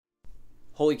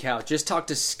Holy cow, just talked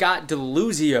to Scott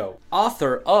DeLuzio,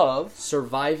 author of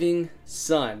Surviving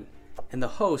Son and the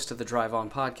host of the Drive On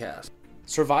podcast.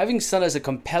 Surviving Son is a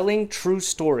compelling, true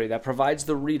story that provides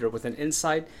the reader with an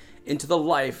insight into the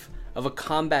life of a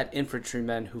combat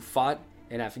infantryman who fought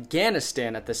in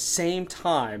Afghanistan at the same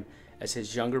time as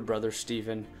his younger brother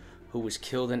Stephen, who was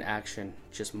killed in action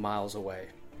just miles away.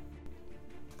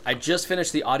 I just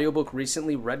finished the audiobook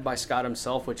recently, read by Scott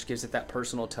himself, which gives it that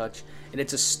personal touch. And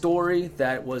it's a story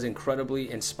that was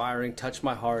incredibly inspiring, touched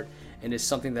my heart, and is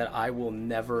something that I will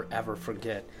never, ever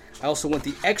forget. I also went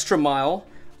the extra mile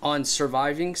on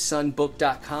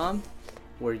survivingsonbook.com,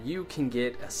 where you can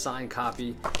get a signed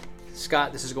copy.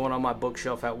 Scott, this is going on my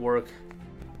bookshelf at work.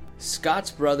 Scott's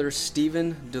brother,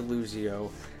 Stephen DeLuzio,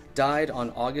 died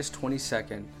on August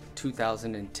 22nd,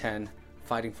 2010,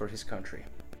 fighting for his country.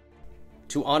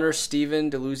 To honor Stephen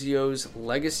DeLuzio's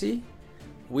legacy,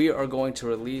 we are going to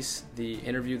release the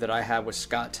interview that I had with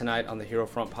Scott tonight on the Hero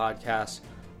Front podcast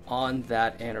on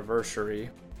that anniversary.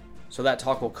 So that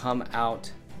talk will come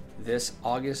out this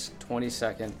August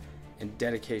 22nd in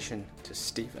dedication to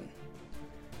Stephen.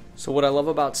 So what I love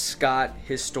about Scott,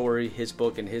 his story, his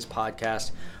book, and his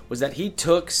podcast was that he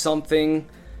took something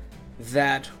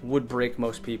that would break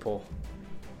most people.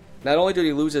 Not only did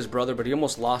he lose his brother, but he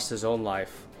almost lost his own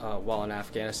life while in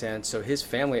Afghanistan. So his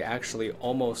family actually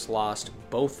almost lost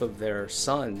both of their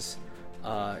sons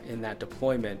in that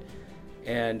deployment.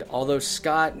 And although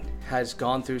Scott has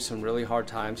gone through some really hard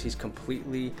times, he's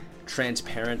completely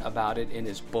transparent about it in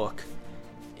his book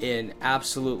in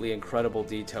absolutely incredible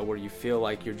detail, where you feel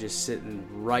like you're just sitting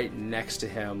right next to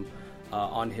him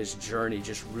on his journey,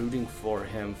 just rooting for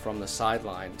him from the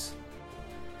sidelines.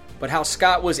 But how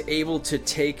Scott was able to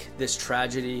take this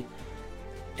tragedy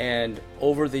and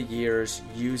over the years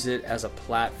use it as a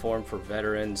platform for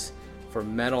veterans, for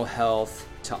mental health,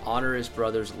 to honor his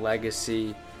brother's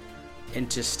legacy,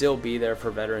 and to still be there for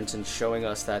veterans and showing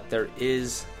us that there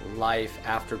is life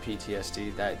after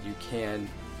PTSD, that you can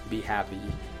be happy.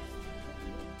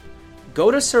 Go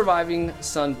to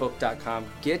survivingsonbook.com,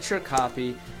 get your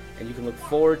copy, and you can look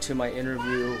forward to my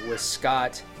interview with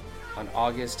Scott on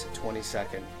August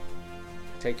 22nd.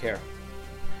 Take care.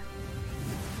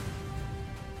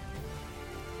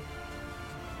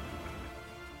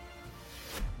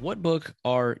 What book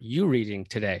are you reading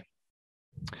today?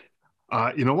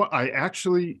 You know what? I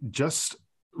actually just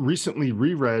recently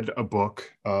reread a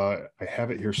book. I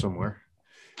have it here somewhere.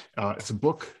 It's a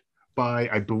book by,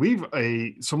 I believe,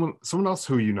 someone else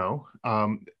who you know,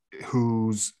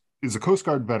 is a Coast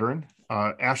Guard veteran,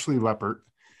 Ashley Leppert.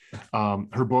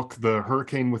 Her book, The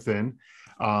Hurricane Within.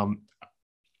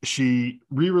 She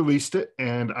re-released it,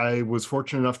 and I was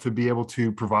fortunate enough to be able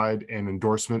to provide an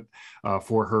endorsement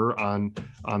for her on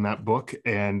that book.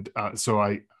 And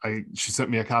so she sent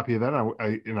me a copy of that.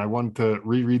 And I wanted to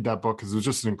reread that book because it was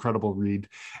just an incredible read.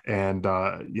 And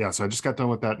so I just got done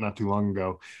with that not too long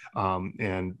ago.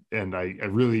 And I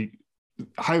really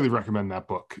highly recommend that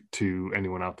book to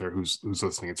anyone out there who's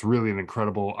listening. It's really an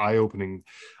incredible, eye-opening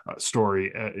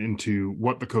story into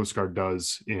what the Coast Guard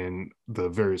does in the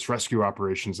various rescue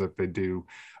operations that they do,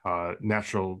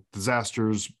 natural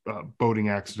disasters, boating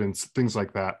accidents, things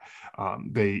like that.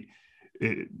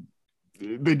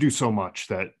 They do so much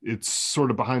that it's sort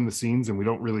of behind the scenes and we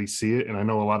don't really see it. And I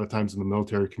know a lot of times in the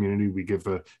military community, we give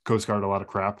the Coast Guard a lot of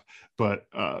crap, but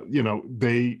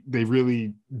they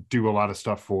really do a lot of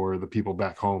stuff for the people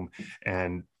back home,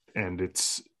 and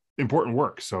it's important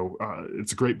work. So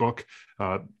it's a great book.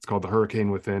 It's called The Hurricane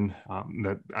Within.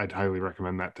 That I'd highly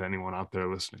recommend that to anyone out there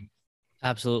listening.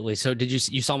 Absolutely. So did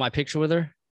you saw my picture with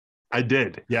her? I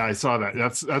did. Yeah, I saw that.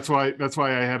 That's why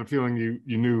I had a feeling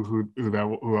you knew who I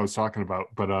was talking about.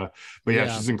 But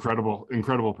yeah, she's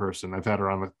incredible person. I've had her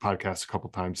on the podcast a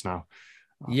couple times now.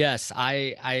 Yes,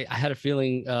 I had a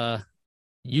feeling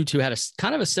you two had a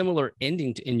kind of a similar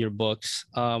ending in your books,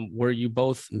 where you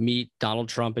both meet Donald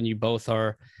Trump and you both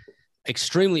are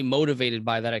extremely motivated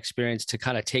by that experience to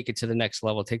kind of take it to the next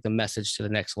level, take the message to the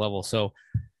next level. So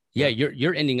yeah,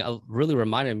 your ending really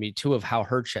reminded me too of how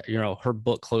her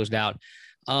book closed out.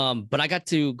 But I got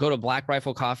to go to Black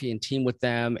Rifle Coffee and team with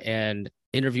them and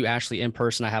interview Ashley in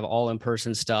person. I have all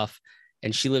in-person stuff,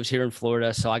 and she lives here in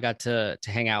Florida, so I got to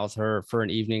hang out with her for an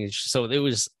evening. So it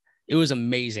was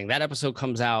amazing. That episode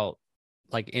comes out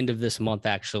like end of this month,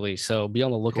 actually. So be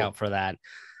on the lookout for that.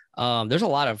 There's a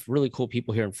lot of really cool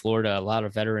people here in Florida, a lot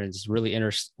of veterans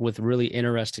with really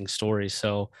interesting stories.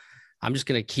 So I'm just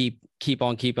going to keep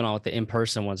on keeping on with the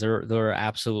in-person ones. They're an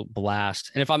absolute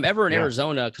blast. And if I'm ever in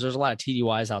Arizona, because there's a lot of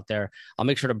TDYs out there, I'll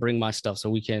make sure to bring my stuff so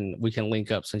we can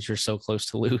link up since you're so close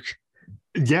to Luke.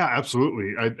 Yeah,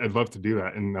 absolutely. I'd love to do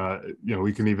that. And,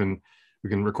 we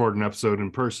can record an episode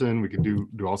in person. We can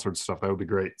do all sorts of stuff. That would be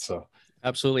great. So,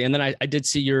 Absolutely. And then I did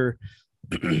see your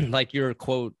like your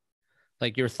quote,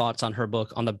 like your thoughts on her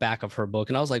book on the back of her book.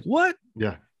 And I was like, what?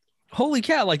 yeah. Holy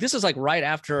cow. Like this is like right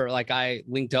after like I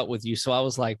linked up with you. So I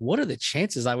was like, what are the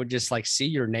chances I would just like see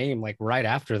your name like right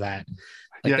after that?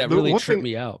 Like Yeah. that really tripped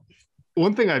me out.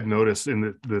 One thing I've noticed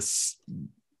in this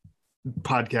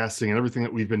podcasting and everything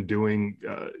that we've been doing,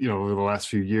 over the last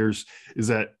few years, is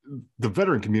that the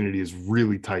veteran community is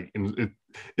really tight, and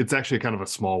it's actually kind of a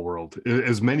small world.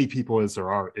 As many people as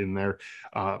there are in there,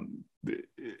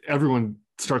 everyone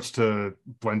starts to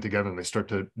blend together, and they start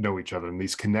to know each other, and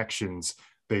these connections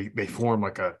they form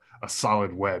like a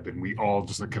solid web, and we all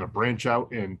just like kind of branch out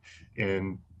and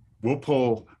we'll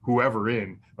pull whoever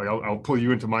in. Like I'll pull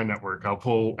you into my network. I'll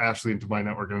pull Ashley into my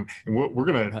network, and we're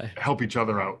gonna help each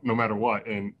other out no matter what.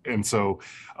 And so,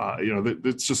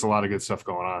 it's just a lot of good stuff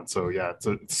going on. So yeah, it's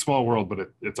a small world, but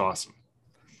it's awesome.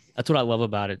 That's what I love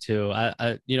about it too.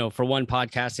 For one,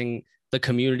 podcasting, the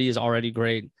community is already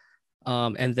great.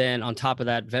 And then on top of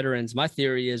that, veterans, my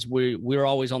theory is we're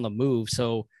always on the move.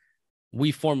 So we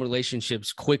form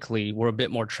relationships quickly. We're a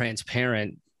bit more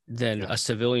transparent than a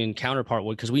civilian counterpart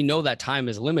would, because we know that time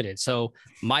is limited. So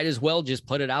might as well just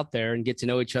put it out there and get to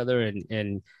know each other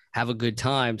and have a good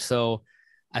time. So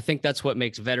I think that's what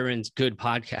makes veterans good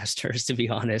podcasters, to be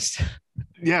honest.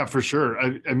 Yeah, for sure.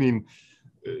 I mean,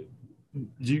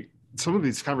 some of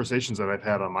these conversations that I've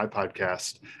had on my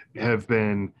podcast have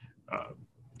been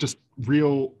just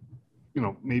real,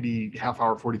 maybe half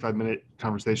hour, 45-minute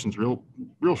conversations, real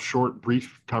short,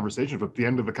 brief conversations. But at the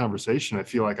end of the conversation, I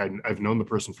feel like I've known the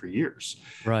person for years.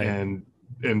 Right.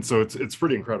 And so it's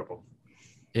pretty incredible.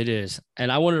 It is. And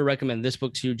I wanted to recommend this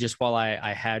book to you just while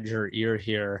I had your ear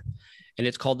here. And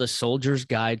it's called The Soldier's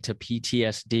Guide to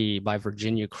PTSD by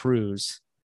Virginia Cruz.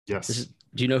 Yes.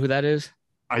 Do you know who that is?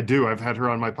 I do. I've had her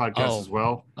on my podcast as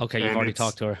well. Okay. You've already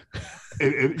talked to her.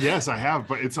 Yes, I have,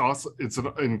 but it's awesome. It's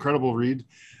an incredible read.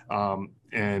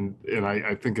 And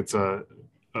I think it's a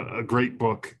great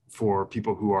book for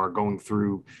people who are going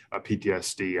through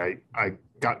PTSD. I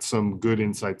got some good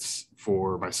insights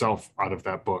for myself out of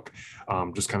that book,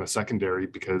 just kind of secondary,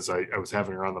 because I was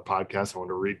having her on the podcast. I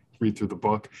wanted to read through the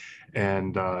book,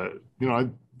 and I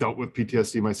dealt with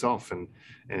PTSD myself,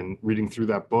 and reading through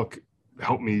that book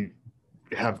helped me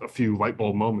have a few light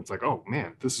bulb moments, like, oh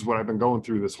man, this is what I've been going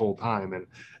through this whole time, and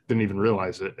didn't even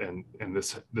realize it, and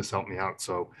this helped me out.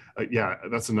 So yeah,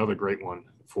 that's another great one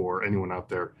for anyone out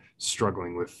there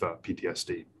struggling with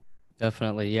PTSD.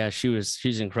 Definitely. Yeah,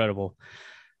 she's incredible.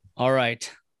 All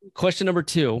right, question number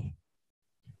 2: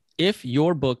 if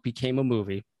your book became a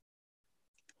movie,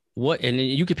 and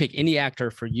you could pick any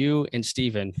actor for you and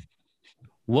Steven,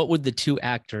 what would the 2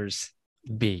 actors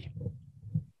be?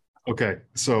 Okay,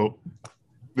 so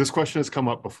this question has come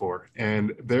up before,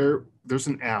 and there's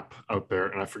an app out there,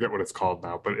 and I forget what it's called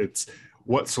now, but it's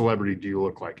what celebrity do you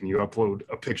look like? And you upload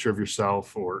a picture of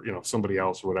yourself or somebody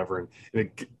else or whatever, and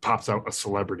it pops out a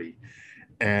celebrity.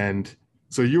 And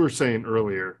so you were saying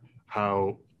earlier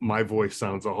how my voice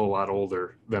sounds a whole lot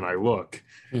older than I look.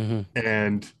 Mm-hmm.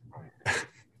 And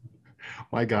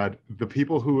my God, the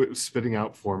people who it was spitting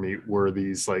out for me were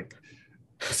these like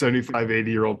 75,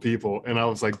 80-year-old people. And I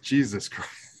was like, Jesus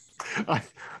Christ,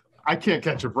 I can't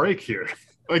catch a break here.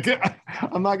 Like,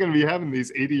 I'm not going to be having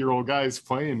these 80-year-old guys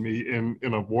playing me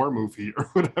in a war movie or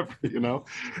whatever,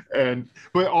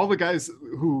 but all the guys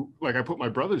who, like, I put my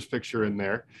brother's picture in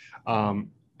there. And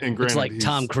granted, it's like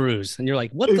Tom Cruise, and you're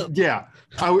like, what the? Yeah,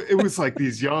 it was like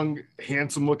these young,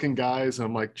 handsome-looking guys, and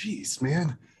I'm like, geez,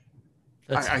 man,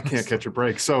 I can't catch a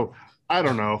break. So I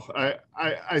don't know. I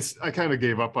kind of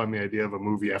gave up on the idea of a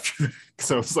movie after that.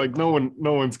 So it's like no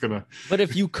one's gonna. But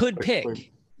if you could pick,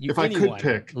 I could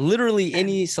pick literally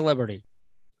any celebrity.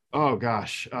 Oh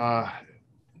gosh,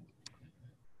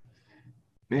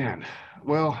 man.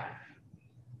 Well,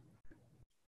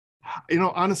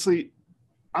 honestly,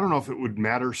 I don't know if it would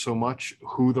matter so much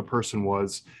who the person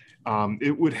was.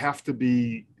 It would have to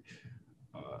be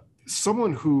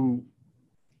someone who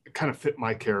kind of fit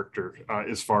my character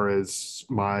as far as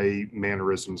my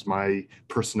mannerisms, my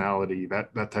personality,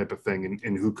 that type of thing,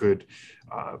 and who could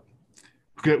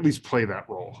at least play that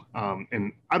role.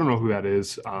 And I don't know who that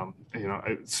is,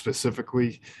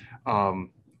 specifically,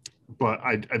 but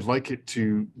I'd like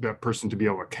that person to be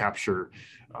able to capture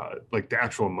like the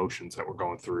actual emotions that we're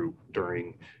going through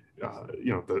during,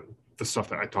 the stuff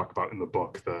that I talk about in the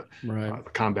book, the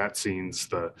combat scenes,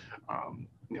 the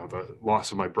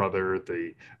loss of my brother,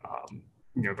 the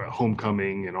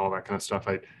homecoming and all that kind of stuff.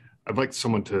 I'd like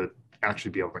someone to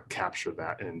actually be able to capture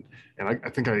that. And I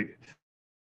think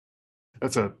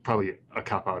that's probably a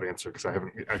cop-out answer because I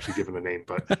haven't actually given a name,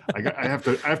 but I have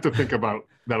to think about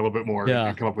that a little bit more Yeah.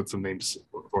 and come up with some names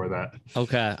for that.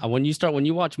 Okay. When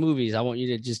you watch movies, I want you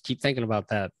to just keep thinking about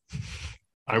that.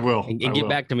 I will. And get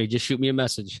back to me. Just shoot me a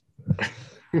message.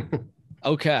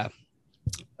 Okay.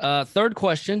 Third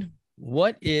question.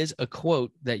 What is a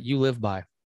quote that you live by?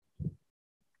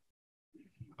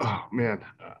 Oh, man.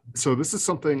 So this is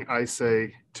something I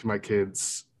say to my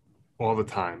kids all the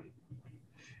time.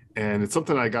 And it's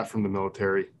something I got from the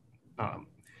military.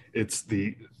 It's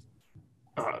the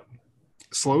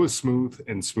slow is smooth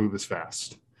and smooth is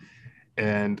fast.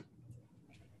 And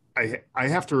I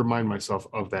have to remind myself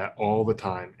of that all the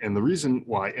time. And the reason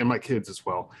why, and my kids as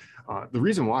well, the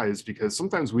reason why is because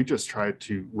sometimes we just try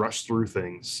to rush through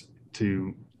things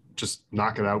to just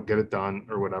knock it out, get it done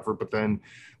or whatever. But then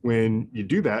when you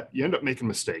do that, you end up making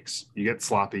mistakes. You get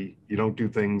sloppy, you don't do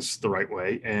things the right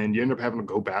way, and you end up having to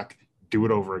go back, do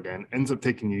it over again. Ends up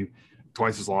taking you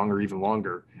twice as long or even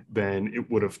longer than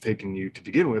it would have taken you to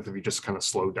begin with if you just kind of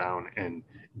slowed down and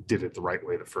did it the right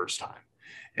way the first time.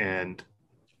 And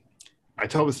I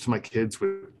tell this to my kids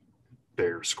with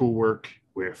their schoolwork,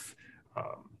 with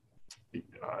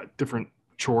different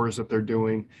chores that they're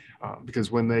doing,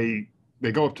 because when they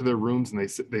go up to their rooms and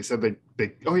they said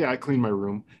they oh yeah, I cleaned my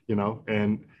room,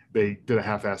 and they did a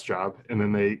half-assed job, and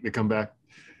then they come back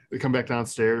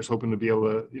downstairs hoping to be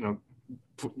able to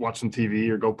watch some TV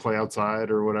or go play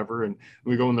outside or whatever, and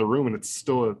we go in the room and it's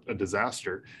still a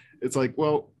disaster. It's like,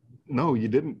 well, no, you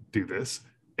didn't do this.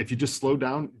 If you just slowed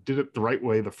down, did it the right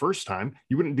way the first time,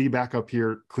 you wouldn't be back up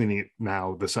here cleaning it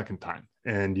now the second time.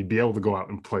 And you'd be able to go out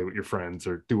and play with your friends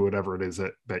or do whatever it is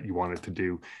that you wanted to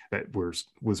do that was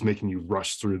making you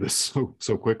rush through this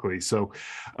so quickly. So,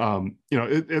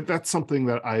 that's something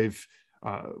that I've,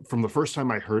 from the first time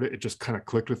I heard it, it just kind of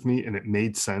clicked with me and it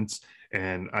made sense.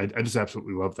 And I just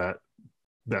absolutely love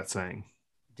that saying.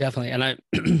 Definitely. And I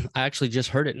actually just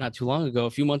heard it not too long ago.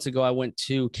 A few months ago, I went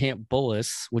to Camp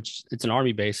Bullis, which it's an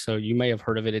Army base. So you may have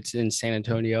heard of it. It's in San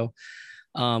Antonio,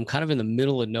 kind of in the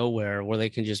middle of nowhere where they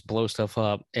can just blow stuff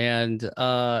up. And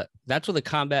that's where the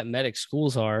combat medic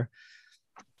schools are.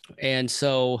 And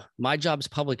so my job is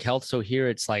public health. So here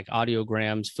it's like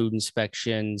audiograms, food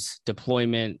inspections,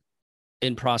 deployment,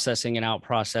 in processing and out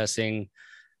processing,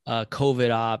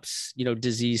 COVID ops,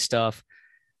 disease stuff,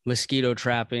 mosquito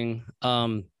trapping.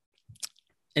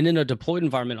 And in a deployed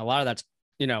environment, a lot of that's,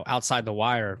 outside the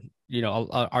wire.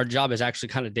 Our job is actually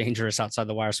kind of dangerous outside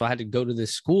the wire. So I had to go to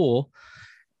this school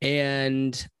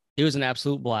and it was an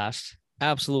absolute blast.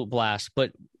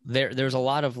 But there's a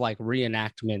lot of like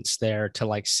reenactments there to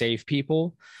like save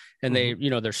people. And they,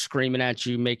 they're screaming at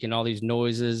you, making all these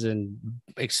noises and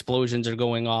explosions are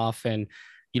going off. And,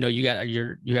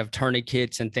 you have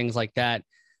tourniquets and things like that.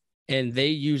 And they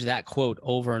use that quote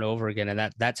over and over again.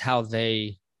 And that's how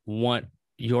they want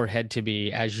your head to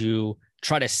be as you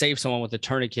try to save someone with a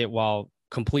tourniquet while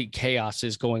complete chaos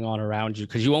is going on around you.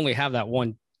 Cause you only have that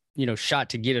one, shot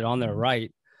to get it on there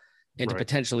right and to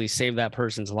potentially save that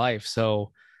person's life.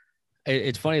 So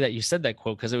it's funny that you said that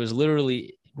quote because it was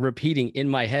literally repeating in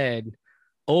my head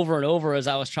over and over as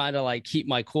I was trying to like keep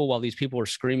my cool while these people were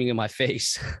screaming in my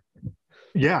face.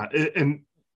 Yeah. And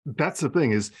that's the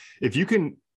thing is if you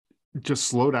can just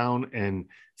slow down and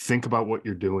think about what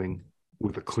you're doing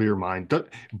with a clear mind,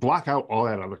 block out all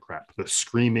that other crap, the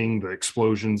screaming, the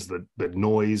explosions, the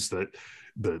noise,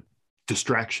 the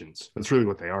distractions. That's really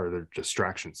what they are. They're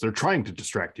distractions. They're trying to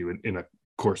distract you in a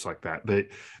course like that.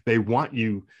 They want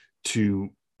you to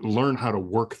learn how to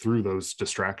work through those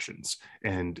distractions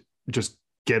and just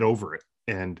get over it.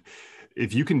 And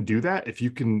if you can do that, if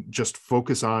you can just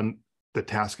focus on the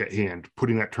task at hand,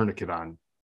 putting that tourniquet on,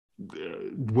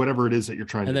 whatever it is that you're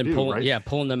trying to do, right?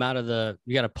 Pulling them out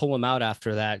you got to pull them out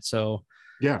after that. So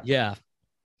yeah.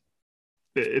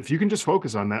 If you can just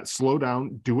focus on that, slow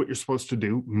down, do what you're supposed to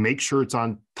do, make sure it's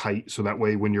on tight. So that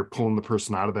way, when you're pulling the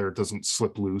person out of there, it doesn't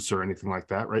slip loose or anything like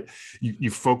that. Right. You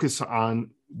focus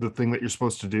on the thing that you're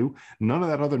supposed to do. None of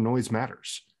that other noise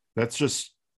matters. That's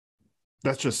just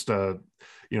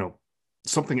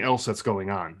something else that's going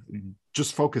on.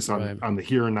 Just focus on the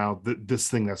here and now, this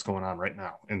thing that's going on right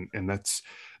now. And that's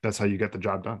how you get the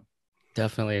job done.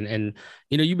 Definitely. And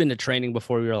you've been to training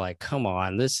before. You're like, come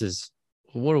on,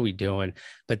 what are we doing?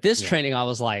 But this training, I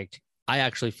was like, I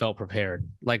actually felt prepared.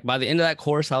 Like by the end of that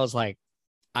course, I was like,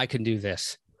 I can do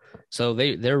this. So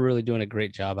they're really doing a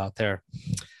great job out there.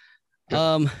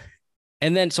 Yep.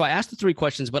 And then, so I asked the 3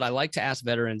 questions, but I like to ask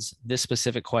veterans this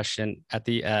specific question at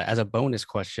the, as a bonus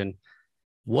question.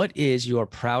 What is your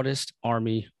proudest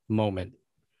Army moment?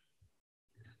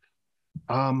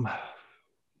 Um,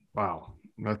 wow,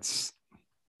 that's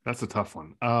a tough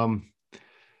one.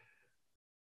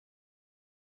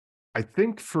 I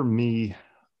think for me,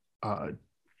 uh,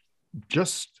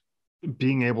 just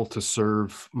being able to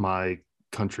serve my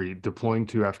country, deploying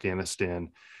to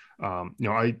Afghanistan.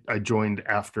 I joined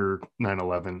after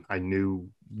 9/11. I knew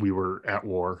we were at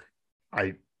war.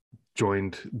 I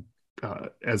joined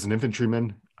as an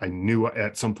infantryman. I knew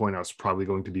at some point I was probably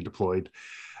going to be deployed,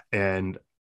 and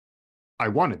I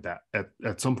wanted that.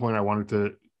 At some point, I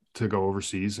wanted to go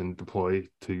overseas and deploy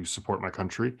to support my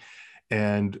country.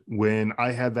 And when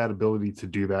I had that ability to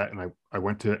do that, and I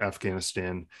went to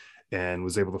Afghanistan and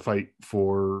was able to fight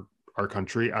for our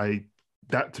country,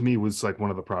 that to me was like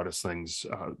one of the proudest things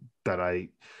that I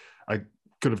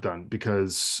could have done,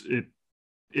 because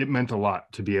it meant a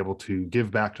lot to be able to give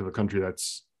back to the country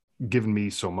that's given me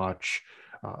so much,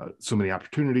 so many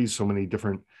opportunities, so many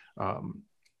different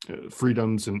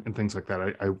freedoms and things like that.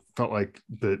 I felt like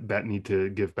that need to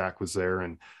give back was there,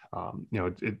 and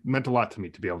it meant a lot to me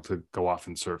to be able to go off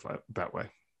and serve that way.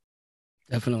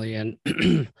 Definitely. And,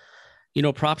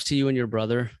 props to you and your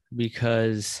brother,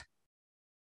 because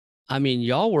I mean,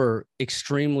 y'all were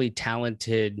extremely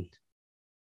talented,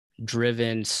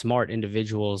 driven, smart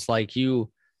individuals. Like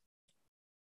you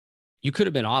could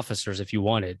have been officers if you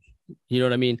wanted. You know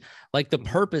what I mean? Like the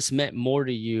purpose meant more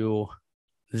to you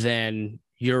than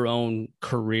your own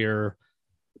career,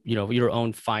 your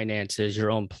own finances,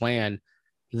 your own plan.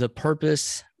 The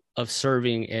purpose of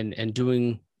serving and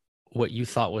doing what you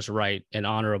thought was right and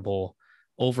honorable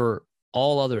over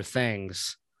all other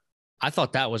things, I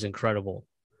thought that was incredible.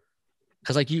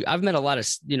 Because like I've met a lot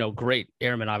of great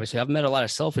airmen. Obviously, I've met a lot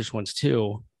of selfish ones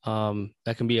too.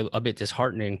 That can be a bit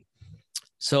disheartening.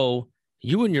 So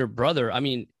you and your brother, I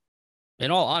mean, in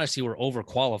all honesty, were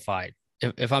overqualified.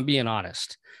 If I'm being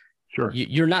honest, Sure.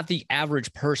 you're not the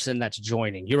average person that's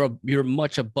joining. You're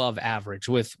much above average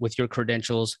with your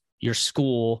credentials, your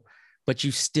school, but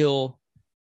you still,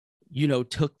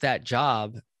 took that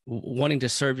job wanting to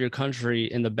serve your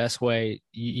country in the best way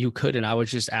you could. And I was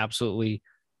just absolutely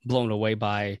blown away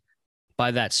by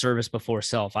that service before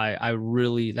self. I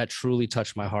really, that truly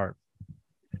touched my heart.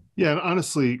 Yeah, and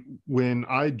honestly, when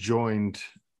I joined,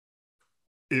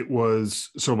 it was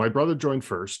so my brother joined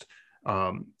first,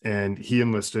 and he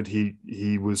enlisted.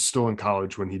 He was still in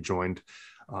college when he joined,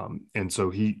 and so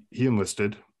he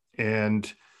enlisted.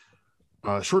 And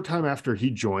a short time after he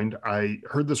joined, I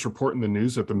heard this report in the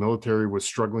news that the military was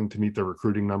struggling to meet their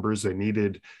recruiting numbers. They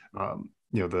needed,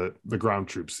 the ground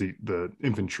troops, the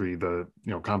infantry, the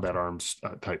combat arms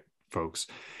type folks,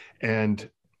 and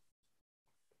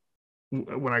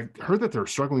when I heard that they're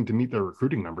struggling to meet their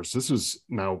recruiting numbers, this was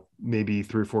now maybe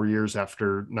 3 or 4 years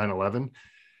after 9/11.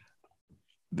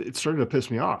 It started to piss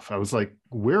me off. I was like,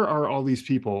 where are all these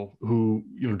people who,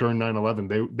 during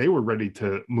 9/11, they were ready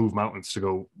to move mountains to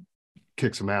go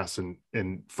kick some ass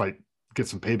and fight, get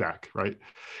some payback, right?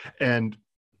 And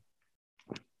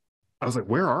I was like,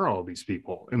 where are all these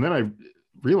people? And then I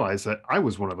realized that I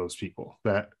was one of those people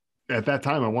that at that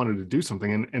time I wanted to do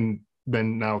something. And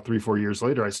then now 3 or 4 years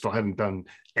later, I still hadn't done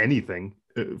anything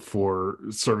for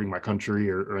serving my country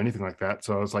or anything like that.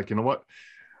 So I was like, you know what?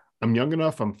 I'm young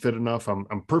enough, I'm fit enough,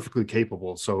 I'm perfectly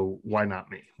capable. So why not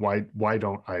me? Why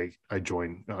don't I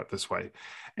join this way?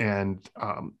 And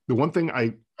the one thing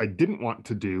I didn't want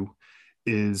to do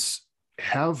is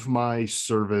have my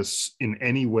service in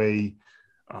any way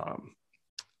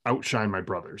outshine my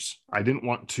brothers. I didn't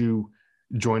want to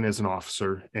join as an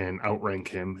officer and outrank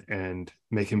him and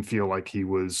make him feel like he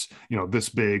was, this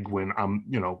big when I'm,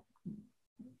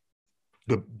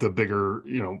 the bigger,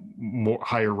 more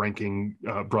higher ranking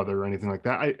brother or anything like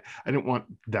that. I didn't want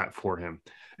that for him.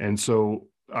 And so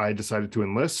I decided to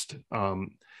enlist.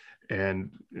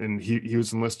 And he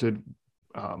was enlisted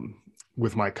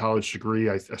with my college degree.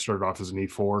 I started off as an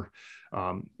E4.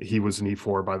 He was an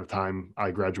E4 by the time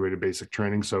I graduated basic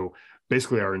training. So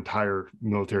basically our entire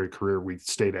military career, we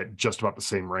stayed at just about the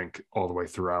same rank all the way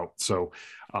throughout. So,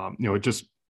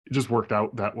 it just worked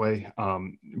out that way.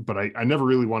 But I never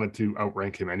really wanted to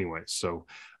outrank him anyway. So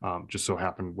just so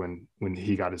happened when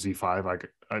he got his E5,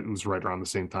 it was right around the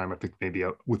same time. I think maybe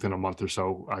within a month or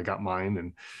so, I got mine,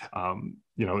 and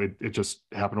it just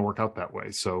happened to work out that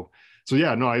way. So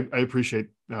yeah, no, I appreciate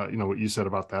what you said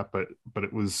about that, but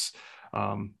it was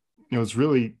it's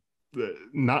really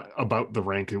not about the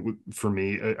rank. For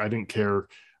me, I didn't care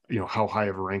how high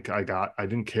of a rank I got. I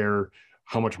didn't care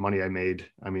how much money I made.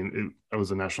 I mean, I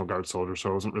was a National Guard soldier, so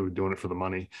I wasn't really doing it for the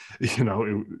money.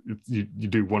 You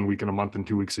do 1 week in a month and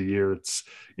 2 weeks a year. It's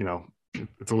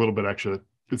it's a little bit extra.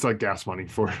 It's like gas money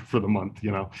for the month,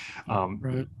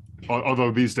 Right.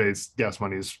 Although these days gas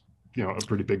money is, a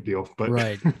pretty big deal, but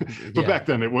Right. but Yeah. back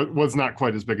then it was not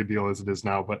quite as big a deal as it is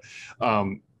now. But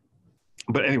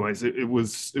anyways, it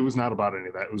was not about any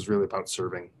of that. It was really about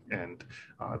serving, and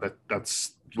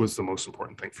that's was the most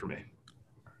important thing for me.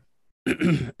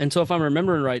 And so if I'm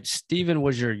remembering right, Stephen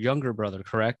was your younger brother,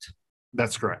 correct?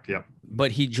 That's correct. Yeah.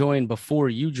 But he joined before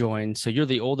you joined, so you're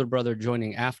the older brother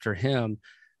joining after him.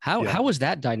 Yeah. How was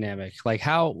that dynamic? Like,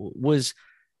 how was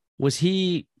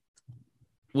he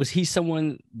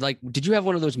someone like, did you have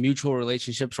one of those mutual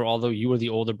relationships where although you were the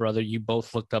older brother, you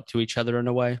both looked up to each other in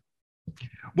a way?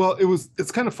 Well,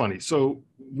 it's kind of funny. So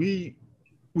we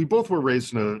both were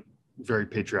raised in a very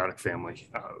patriotic family.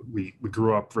 We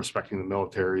grew up respecting the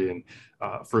military and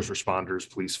first responders,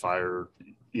 police, fire,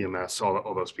 EMS,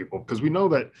 all those people, because we know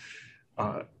that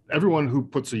everyone who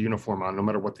puts a uniform on, no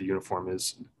matter what the uniform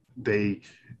is,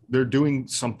 they're doing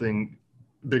something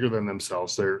bigger than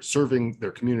themselves. They're serving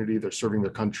their community, they're serving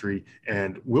their country,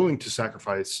 and willing to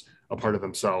sacrifice a part of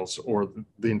themselves or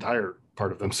the entire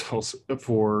part of themselves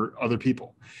for other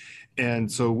people.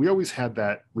 And so we always had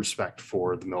that respect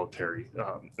for the military,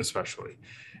 especially.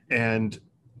 And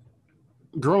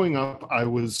growing up, I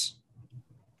was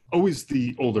always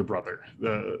the older brother,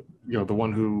 the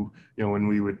one who, when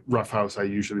we would roughhouse, I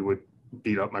usually would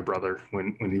beat up my brother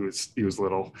when he was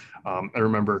little. I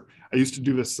remember I used to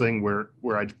do this thing where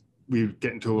we'd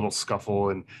get into a little scuffle,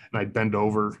 and I'd bend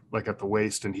over like at the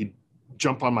waist, and he'd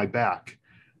jump on my back,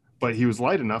 but he was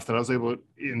light enough that I was able to,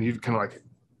 and he'd kind of like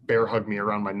bear hug me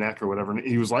around my neck or whatever. And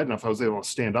he was light enough, I was able to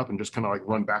stand up and just kind of like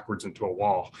run backwards into a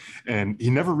wall. And he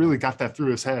never really got that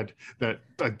through his head that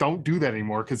I don't do that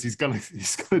anymore, because he's gonna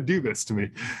do this to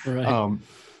me. Right.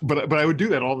 But I would do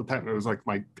that all the time. It was like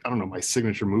my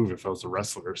signature move if I was a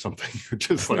wrestler or something,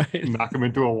 just like Right. knock him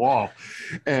into a wall.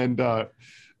 And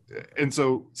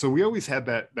so we always had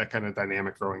that kind of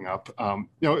dynamic growing up.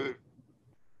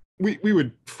 We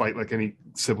would fight like any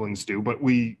siblings do, but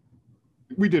we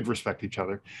did respect each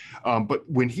other. But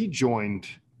when he joined,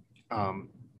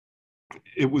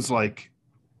 it was like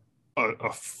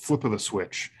a flip of the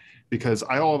switch, because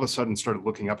I all of a sudden started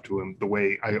looking up to him the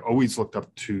way I always looked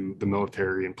up to the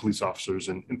military and police officers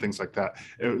and things like that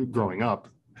growing up.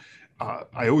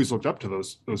 I always looked up to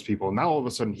those people. Now all of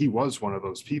a sudden he was one of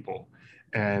those people.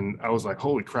 And I was like,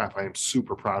 holy crap, I am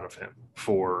super proud of him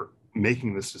for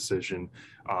making this decision.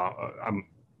 I'm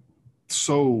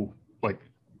so like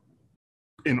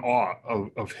in awe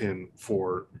of him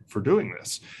for doing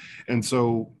this. And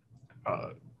so,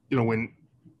 when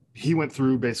he went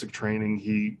through basic training,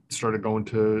 he started going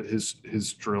to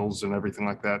his drills and everything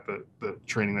like that, the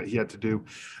training that he had to do.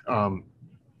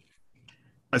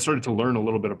 I started to learn a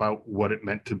little bit about what it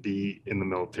meant to be in the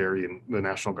military and the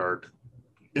National Guard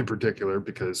in particular,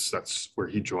 because that's where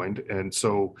he joined. And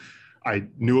so I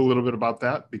knew a little bit about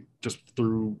that just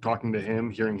through talking to him,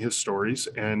 hearing his stories,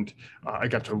 and I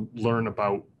got to learn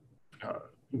about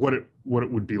what it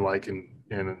would be like. And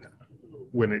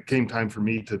when it came time for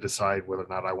me to decide whether or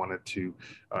not I wanted to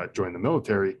join the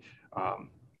military,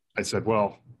 I said,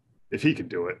 well, if he could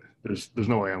do it, there's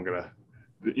no way I'm gonna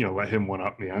let him one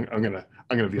up me. I'm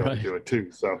gonna be able to do it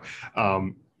too. So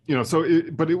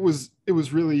but it was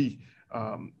really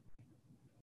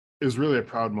it was really a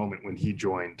proud moment when he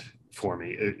joined for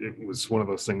me. It was one of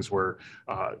those things where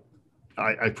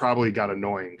I probably got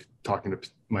annoying talking to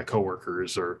my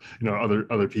coworkers or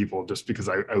other people, just because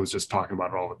I was just talking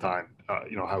about it all the time.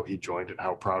 How he joined and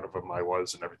how proud of him I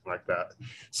was and everything like that.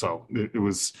 So it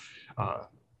was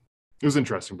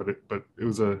interesting, but it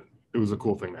was a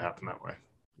cool thing to happen that way.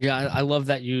 Yeah, I love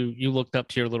that you looked up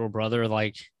to your little brother.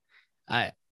 Like,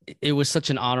 it was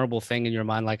such an honorable thing in your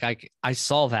mind. Like I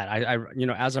saw that. I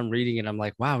as I'm reading it, I'm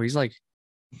like, wow, he's like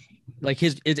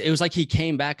it was like he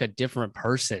came back a different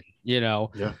person. Yeah.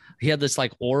 He had this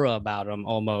like aura about him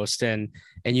almost, and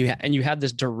you had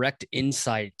this direct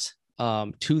insight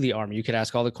to the Army. You could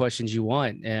ask all the questions you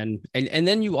want, and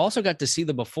then you also got to see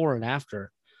the before and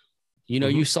after.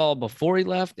 Mm-hmm. You saw before he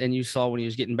left, and you saw when he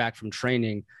was getting back from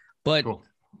training. But cool.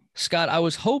 Scott, I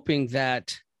was hoping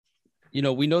that,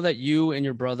 we know that you and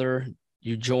your brother,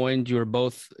 you joined, you were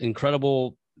both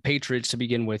incredible patriots to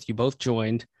begin with. You both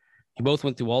joined, you both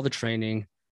went through all the training,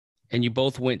 and you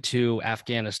both went to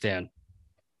Afghanistan.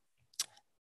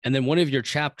 And then one of your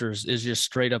chapters is just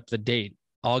straight up the date,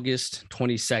 August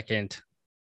 22nd,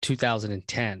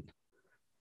 2010.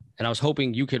 And I was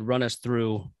hoping you could run us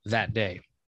through that day.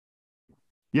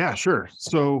 Yeah, sure.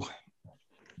 So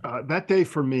that day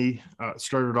for me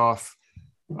started off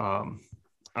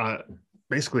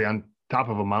basically on top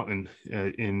of a mountain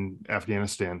in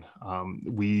Afghanistan.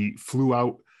 We flew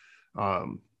out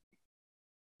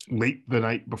late the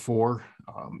night before,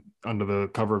 under the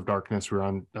cover of darkness. We were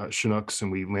on Chinooks,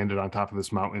 and we landed on top of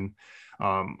this mountain.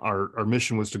 Our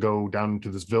mission was to go down into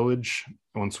this village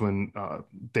once when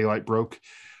daylight broke.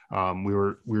 We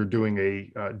were doing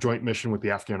a joint mission with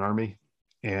the Afghan army,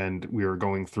 and we were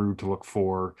going through to look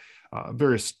for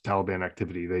various Taliban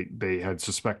activity. They had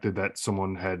suspected that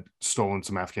someone had stolen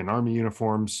some Afghan army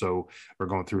uniforms, so we're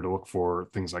going through to look for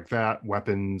things like that,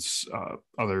 weapons,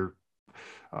 other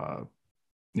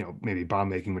maybe bomb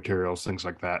making materials, things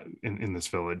like that in this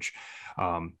village.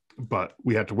 But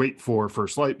we had to wait for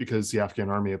first light because the Afghan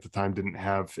army at the time didn't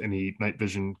have any night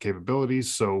vision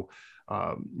capabilities. So,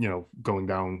 going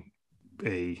down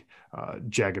a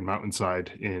jagged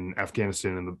mountainside in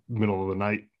Afghanistan in the middle of the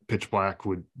night, pitch black,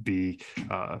 would be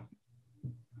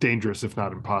dangerous, if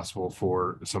not impossible,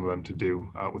 for some of them to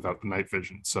do without the night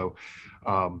vision. So,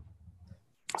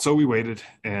 so we waited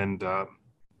and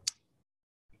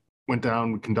went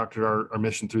down. We conducted our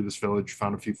mission through this village,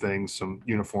 found a few things, some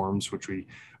uniforms, which we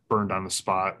burned on the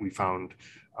spot. We found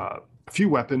a few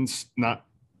weapons, not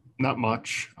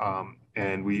much.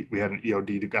 And we had an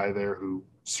EOD guy there who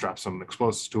strapped some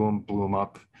explosives to them, blew them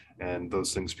up, and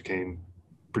those things became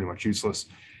pretty much useless.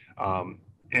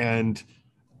 And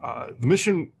the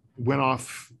mission went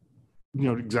off,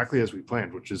 exactly as we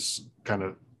planned, which is kind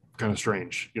of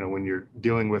strange. When you're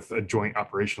dealing with a joint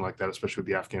operation like that, especially with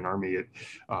the Afghan army,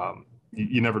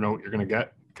 you never know what you're going to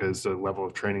get, because the level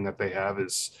of training that they have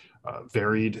is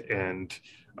varied and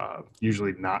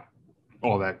usually not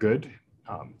all that good.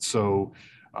 So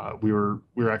we were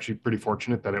actually pretty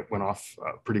fortunate that it went off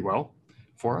pretty well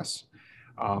for us.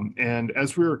 And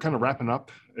as we were kind of wrapping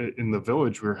up in the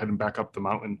village, we were heading back up the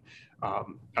mountain.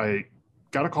 I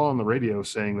got a call on the radio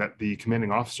saying that the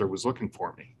commanding officer was looking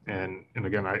for me. And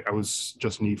again, I was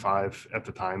just an E5 at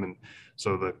the time. And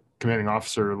so the commanding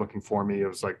officer looking for me, it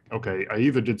was like, okay, I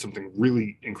either did something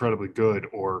really incredibly good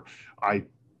or I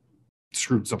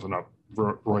screwed something up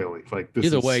royally. Like this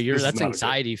either way, that's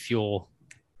anxiety fuel.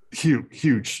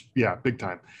 Huge. Yeah, big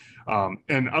time.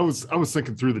 And I was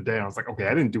thinking through the day, and I was like, okay,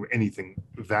 I didn't do anything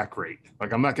that great.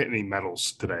 Like, I'm not getting any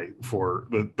medals today for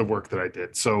the work that I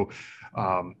did. So,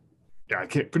 I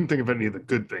couldn't think of any of the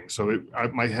good things. So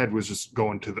my head was just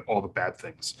going to all the bad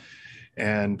things.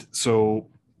 And so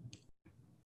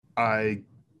I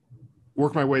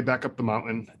work my way back up the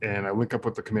mountain, and I link up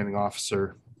with the commanding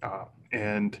officer,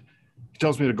 and he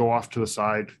tells me to go off to the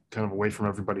side, kind of away from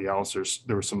everybody else.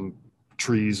 There were some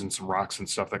trees and some rocks and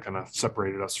stuff that kind of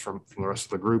separated us from the rest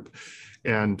of the group.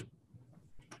 And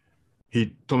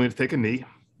he told me to take a knee,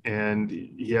 and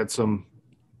he had some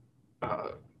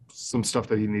stuff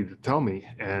that he needed to tell me.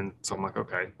 And so I'm like,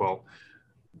 okay, well,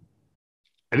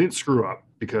 I didn't screw up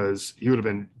because he would have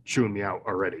been chewing me out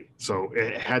already. So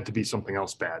it had to be something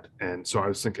else bad. And so I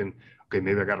was thinking, okay,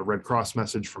 maybe I got a Red Cross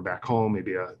message from back home,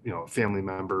 maybe a family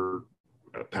member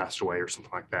passed away or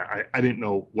something like that. I didn't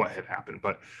know what had happened,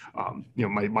 but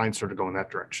my mind started going that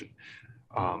direction.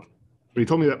 But he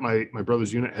told me that my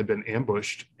brother's unit had been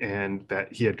ambushed and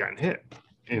that he had gotten hit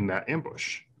in that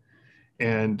ambush.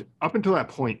 And up until that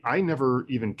point, I never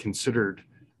even considered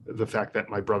the fact that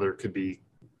my brother could be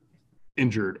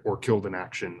injured or killed in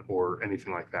action or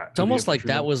anything like that. It's almost like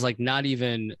that was like not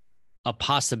even a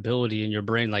possibility in your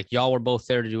brain. Like, y'all were both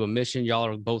there to do a mission. Y'all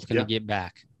are both going to get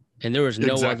back. And there was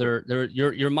no other,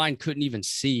 your mind couldn't even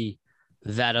see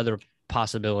that other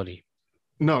possibility.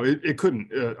 No, it couldn't.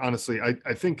 Honestly,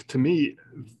 I think to me,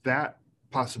 that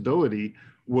possibility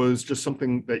was just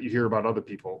something that you hear about other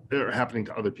people, happening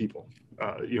to other people.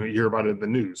 You hear about it in the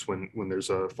news when there's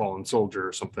a fallen soldier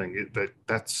or something.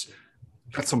 That's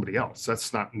somebody else.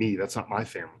 That's not me. That's not my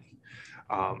family.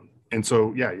 And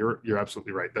so, yeah, you're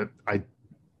absolutely right. That I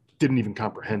didn't even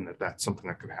comprehend that that's something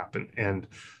that could happen.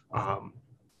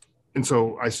 And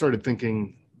so I started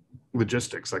thinking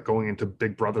logistics, like going into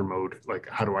big brother mode. Like,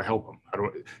 how do I help him? How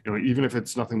do I, even if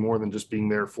it's nothing more than just being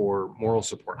there for moral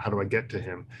support, how do I get to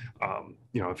him?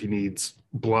 If he needs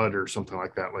blood or something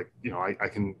like that, like, I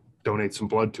can donate some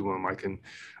blood to him. I can,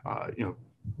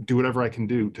 do whatever I can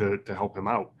do to help him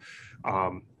out.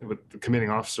 But the commanding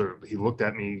officer, he looked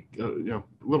at me, a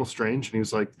little strange, and he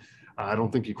was like, I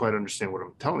don't think you quite understand what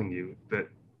I'm telling you, that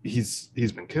he's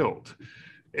been killed.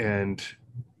 And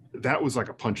that was like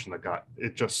a punch in the gut.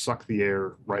 It just sucked the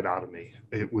air right out of me.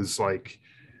 It was like,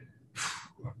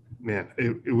 man,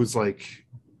 it was like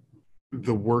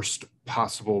the worst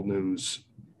possible news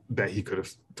that he could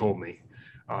have told me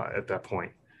at that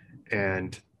point.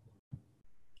 And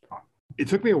it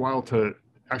took me a while to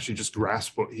actually just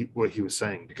grasp what he was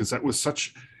saying, because that was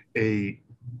such a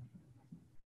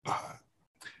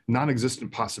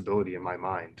non-existent possibility in my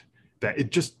mind that it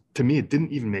just to me, it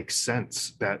didn't even make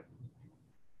sense that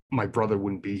my brother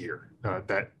wouldn't be here,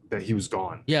 that he was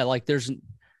gone. Yeah, like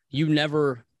you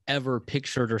never ever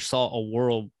pictured or saw a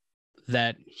world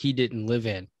that he didn't live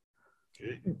in.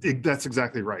 That's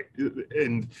exactly right.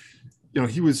 And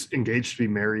he was engaged to be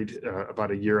married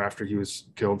about a year after he was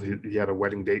killed. He had a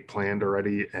wedding date planned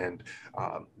already, and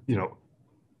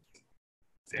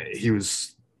he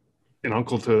was an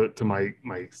uncle to my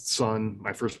son,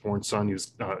 my firstborn son. He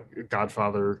was a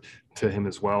godfather to him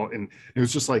as well, and it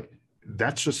was just like,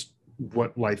 that's just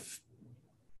what life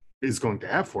is going to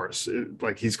have for us.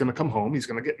 Like, he's going to come home, he's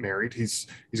going to get married, he's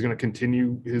going to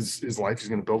continue his life, he's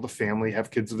going to build a family, have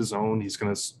kids of his own, he's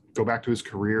going to go back to his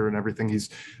career and everything. He's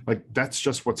like, that's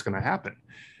just what's going to happen.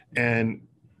 And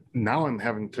now I'm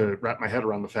having to wrap my head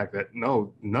around the fact that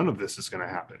no, none of this is going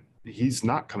to happen. He's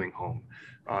not coming home.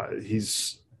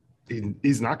 He's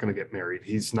not going to get married.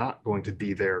 He's not going to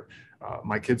be there.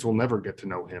 My kids will never get to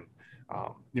know him,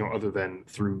 other than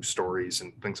through stories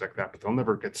and things like that, but they'll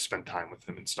never get to spend time with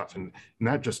him and stuff. And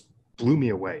that just blew me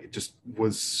away. It just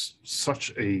was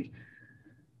such a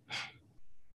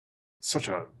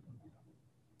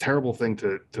terrible thing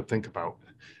to think about.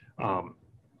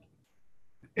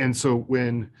 And so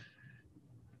when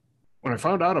I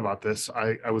found out about this,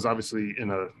 I was obviously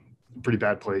in a pretty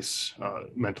bad place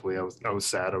mentally. I was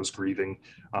sad. I was grieving.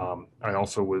 I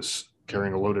also was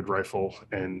carrying a loaded rifle,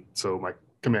 and so my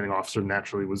commanding officer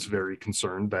naturally was very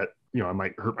concerned that I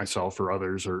might hurt myself or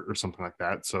others or something like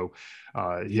that. So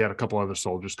he had a couple other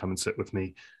soldiers come and sit with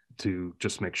me to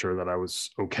just make sure that I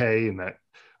was okay, and that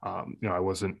I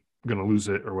wasn't going to lose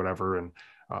it or whatever, and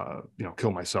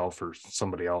kill myself or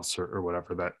somebody else or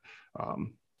whatever, that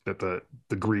that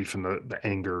the grief and the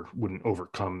anger wouldn't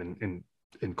overcome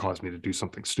and cause me to do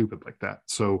something stupid like that.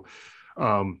 So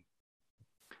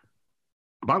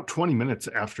about 20 minutes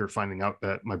after finding out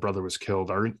that my brother was killed,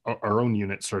 our own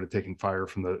unit started taking fire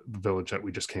from the village that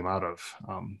we just came out of.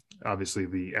 Obviously,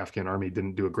 the Afghan army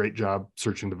didn't do a great job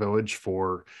searching the village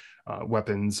for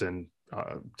weapons and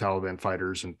Taliban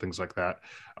fighters and things like that.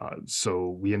 So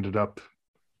we ended up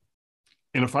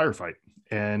in a firefight.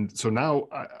 And so now,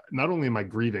 not only am I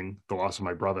grieving the loss of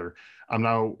my brother, I'm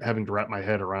now having to wrap my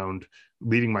head around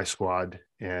leading my squad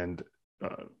and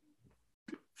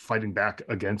fighting back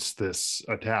against this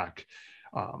attack.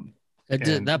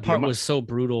 That part was so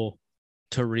brutal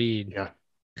to read. Yeah.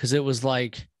 Because it was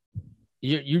like,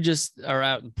 you just are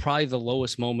at probably the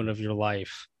lowest moment of your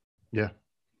life. Yeah.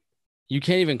 You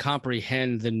can't even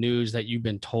comprehend the news that you've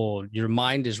been told. Your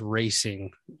mind is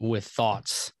racing with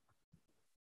thoughts.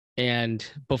 And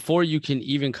before you can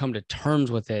even come to terms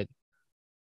with it,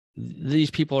 these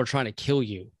people are trying to kill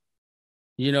you.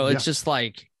 It's just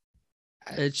like,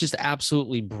 it's just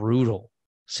absolutely brutal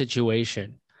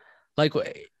situation. Like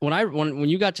when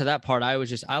you got to that part, I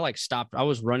stopped. I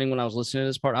was running when I was listening to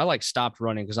this part. I stopped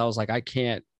running because I was like, I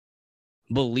can't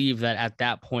believe that at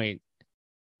that point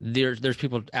there's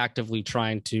people actively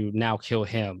trying to now kill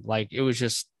him. Like, it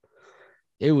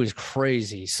was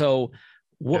crazy. So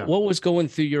what was going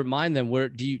through your mind then? Where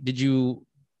did you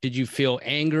feel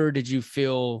anger? Did you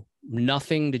feel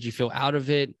nothing? Did you feel out of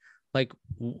it? Like,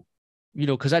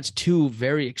 because that's two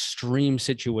very extreme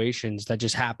situations that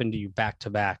just happened to you back to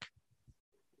back.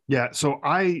 Yeah. So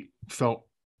I felt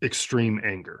extreme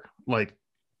anger. Like,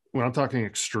 when I'm talking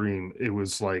extreme, it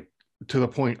was like to the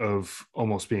point of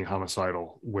almost being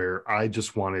homicidal, where I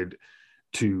just wanted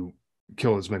to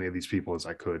kill as many of these people as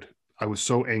I could. I was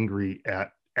so angry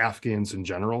at Afghans in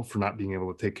general for not being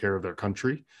able to take care of their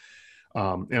country.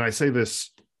 And I say this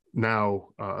now,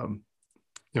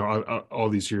 all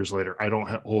these years later, I don't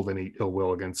hold any ill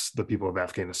will against the people of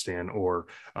Afghanistan or,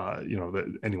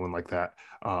 anyone like that.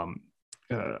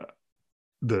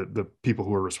 The people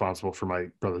who are responsible for my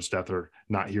brother's death are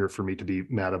not here for me to be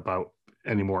mad about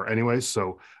anymore anyways.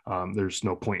 So there's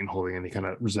no point in holding any kind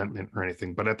of resentment or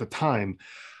anything. But at the time,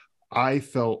 I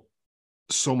felt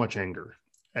so much anger,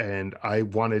 and I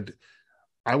wanted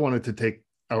to take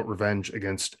out revenge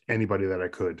against anybody that I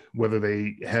could, whether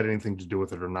they had anything to do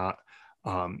with it or not.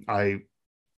 I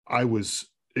was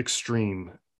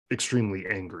extremely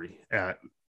angry at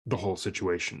the whole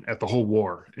situation, at the whole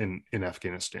war in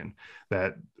Afghanistan,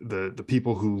 that the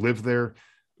people who lived there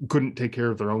couldn't take care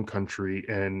of their own country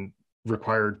and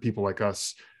required people like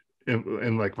us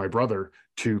and like my brother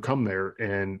to come there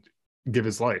and give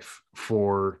his life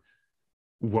for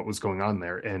what was going on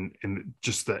there, and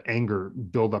just the anger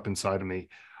build up inside of me.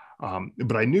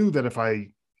 But I knew that if I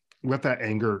let that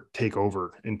anger take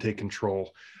over and take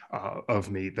control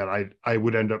of me, that I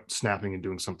would end up snapping and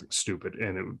doing something stupid,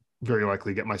 and it would very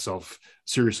likely get myself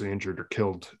seriously injured or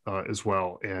killed as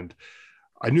well. And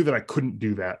I knew that I couldn't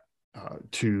do that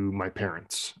to my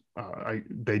parents.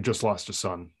 They just lost a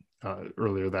son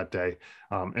earlier that day,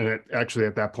 and actually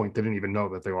at that point they didn't even know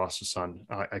that they lost a son.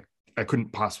 I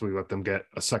couldn't possibly let them get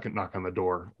a second knock on the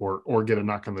door, or get a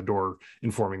knock on the door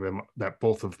informing them that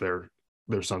both of their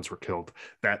sons were killed.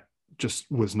 That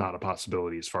just was not a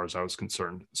possibility as far as I was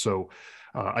concerned. So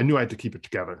I knew I had to keep it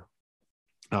together.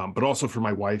 But also for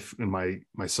my wife and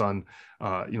my son,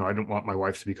 I didn't want my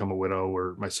wife to become a widow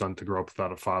or my son to grow up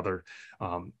without a father.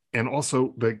 And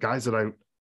also the guys that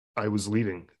I was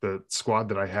leading, the squad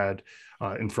that I had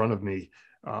in front of me,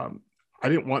 I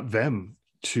didn't want them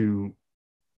to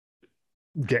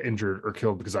get injured or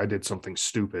killed because I did something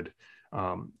stupid.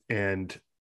 And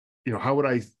how would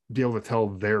I be able to tell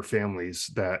their families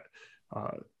that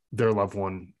their loved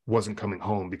one wasn't coming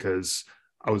home because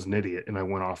I was an idiot and I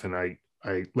went off and I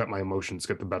let my emotions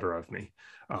get the better of me?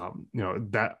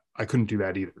 That I couldn't do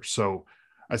that either. So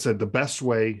I said the best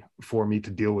way for me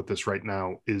to deal with this right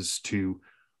now is to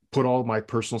put all my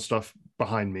personal stuff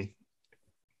behind me,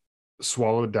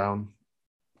 swallow it down,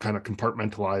 kind of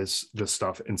compartmentalize this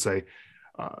stuff and say,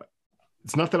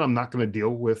 it's not that I'm not going to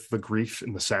deal with the grief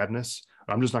and the sadness.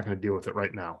 I'm just not going to deal with it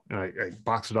right now. And I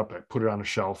box it up, I put it on a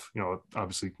shelf,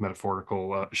 obviously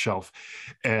metaphorical shelf.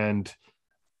 And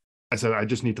I said, I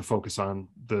just need to focus on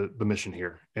the mission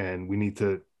here. And we need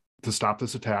to stop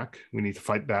this attack. We need to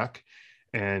fight back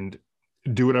and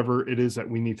do whatever it is that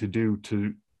we need to do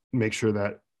to make sure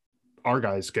that our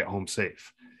guys get home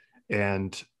safe.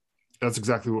 And that's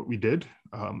exactly what we did.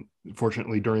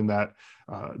 Fortunately, during that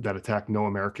attack, no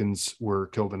Americans were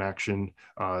killed in action.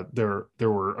 There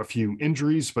were a few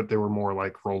injuries, but they were more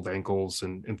like rolled ankles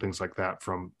and things like that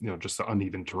from just the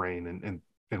uneven terrain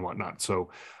and whatnot.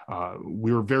 So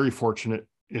we were very fortunate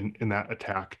in that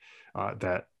attack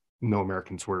that no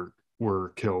Americans were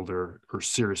killed or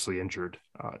seriously injured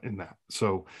in that.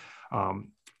 So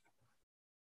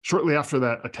shortly after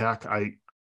that attack,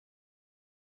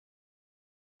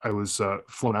 I was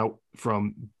flown out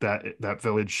from that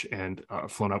village and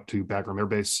flown out to Bagram Air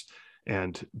Base,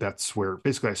 and that's where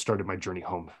basically I started my journey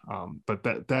home. But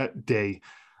that day,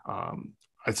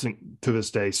 I think to this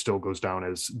day still goes down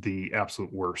as the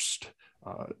absolute worst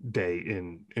day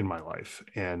in my life.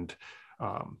 And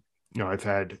I've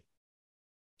had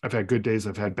good days,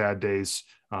 I've had bad days,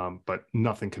 but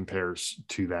nothing compares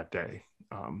to that day.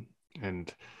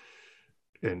 And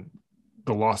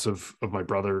the loss of my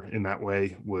brother in that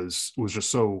way was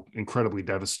just so incredibly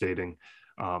devastating.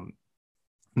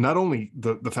 Not only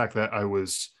the fact that I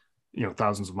was,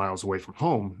 thousands of miles away from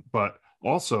home, but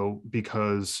also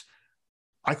because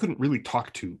I couldn't really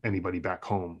talk to anybody back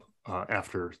home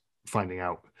after finding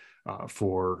out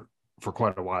for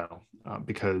quite a while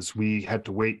because we had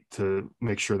to wait to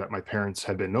make sure that my parents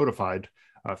had been notified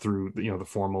through the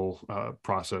formal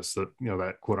process that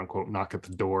that quote unquote knock at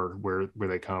the door where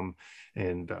they come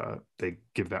and they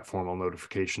give that formal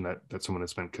notification that someone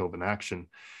has been killed in action.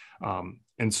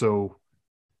 And so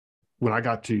when I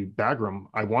got to Bagram,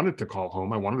 I wanted to call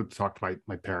home. I wanted to talk to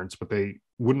my parents, but they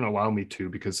wouldn't allow me to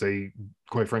because they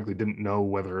quite frankly didn't know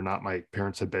whether or not my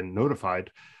parents had been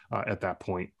notified at that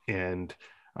point. And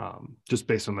just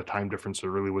based on the time difference,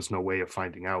 there really was no way of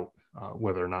finding out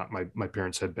whether or not my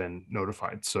parents had been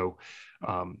notified. So,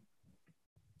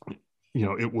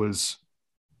 it was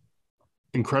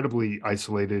incredibly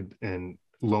isolated and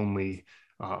lonely.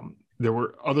 There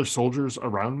were other soldiers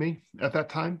around me at that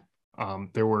time.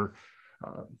 There were,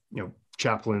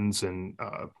 chaplains and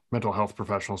mental health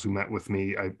professionals who met with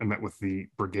me. I met with the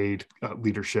brigade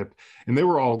leadership, and they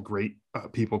were all great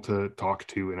people to talk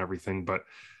to and everything. But,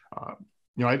 I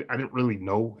didn't really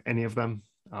know any of them.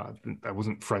 I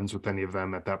wasn't friends with any of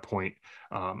them at that point.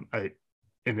 And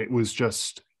it was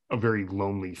just a very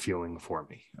lonely feeling for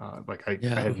me. I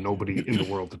had nobody in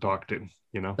the world to talk to,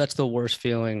 That's the worst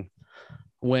feeling,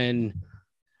 when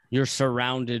you're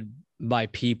surrounded by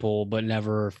people, but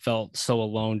never felt so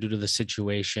alone due to the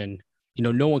situation.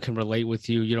 No one can relate with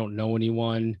you. You don't know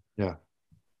anyone. Yeah.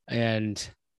 And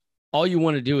all you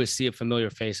want to do is see a familiar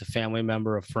face, a family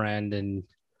member, a friend. And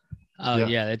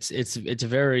it's a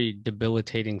very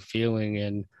debilitating feeling.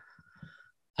 And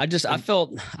I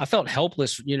felt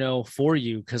helpless, for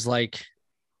you. Because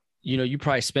you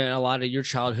probably spent a lot of your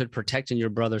childhood protecting your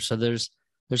brother. So there's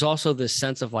also this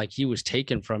sense of he was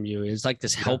taken from you. It's like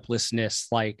this helplessness.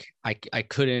 I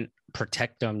couldn't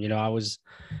protect him.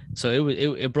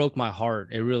 It broke my heart.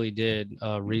 It really did,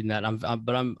 reading that.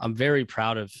 I'm very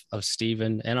proud of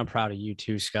Stephen, and I'm proud of you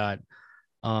too, Scott.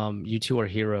 You two are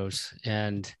heroes,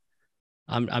 and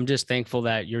I'm just thankful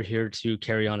that you're here to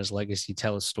carry on his legacy,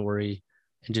 tell his story.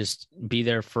 and just be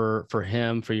there for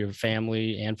him, for your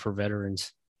family, and for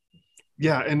veterans.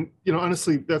 Yeah, and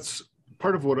honestly, that's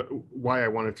part of why I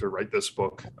wanted to write this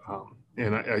book,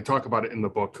 and I talk about it in the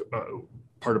book.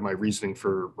 Part of my reasoning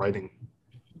for writing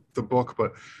the book,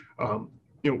 but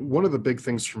one of the big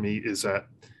things for me is that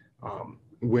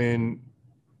when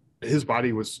his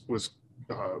body was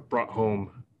brought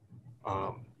home,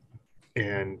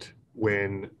 and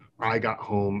when I got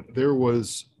home, there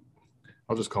was,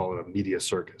 I'll just call it a media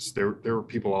circus. There were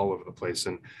people all over the place,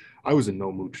 and I was in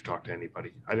no mood to talk to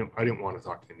anybody. I didn't want to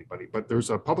talk to anybody. But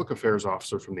there's a public affairs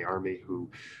officer from the Army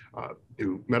who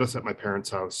met us at my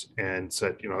parents' house and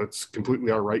said, it's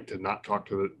completely our right to not talk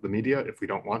to the media if we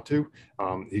don't want to.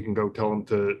 You can go tell them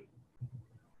to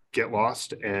get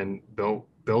lost, and they'll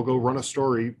go run a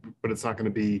story, but it's not going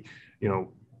to be,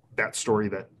 that story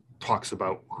that talks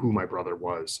about who my brother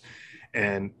was.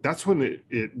 And that's when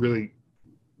it really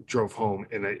drove home,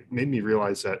 and it made me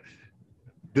realize that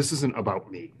this isn't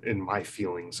about me and my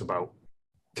feelings about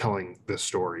telling this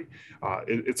story.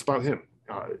 It's about him.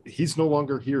 He's no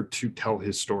longer here to tell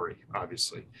his story,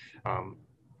 obviously.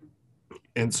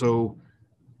 And so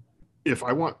if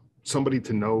I want somebody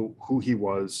to know who he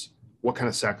was, what kind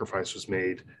of sacrifice was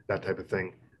made, that type of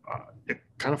thing, it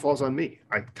kind of falls on me.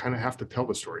 I kind of have to tell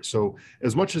the story. So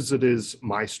as much as it is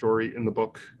my story in the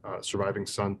book, Surviving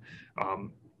Son,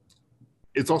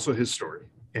 it's also his story.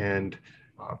 And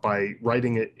by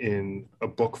writing it in a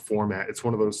book format, it's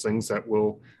one of those things that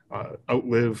will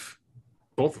outlive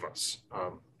both of us,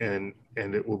 and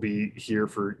it will be here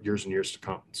for years and years to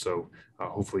come. So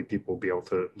hopefully people will be able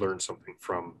to learn something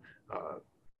from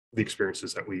the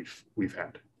experiences that we've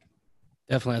had.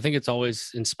 Definitely. I think it's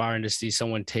always inspiring to see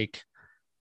someone take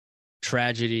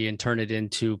tragedy and turn it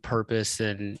into purpose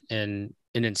and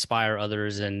inspire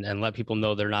others and let people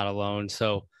know they're not alone.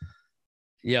 So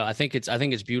yeah, I think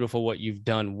it's beautiful what you've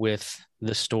done with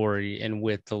the story and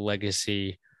with the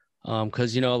legacy.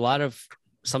 Cause a lot of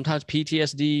sometimes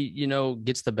PTSD,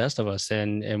 gets the best of us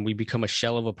and we become a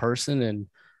shell of a person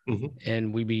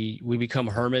and we become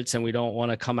hermits and we don't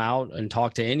want to come out and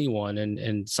talk to anyone.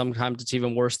 And sometimes it's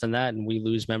even worse than that. And we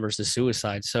lose members to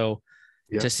suicide. So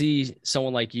to see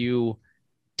someone like you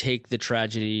take the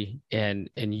tragedy and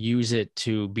use it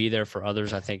to be there for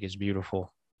others, I think is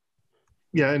beautiful.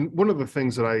 Yeah, and one of the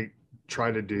things that I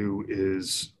try to do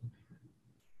is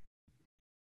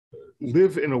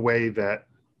live in a way that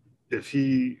if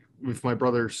my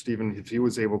brother Stephen, if he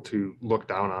was able to look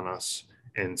down on us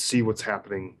and see what's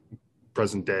happening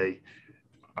present day,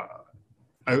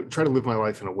 I try to live my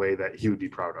life in a way that he would be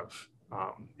proud of.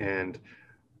 And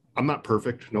I'm not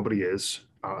perfect. Nobody is.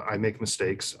 I make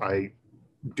mistakes. I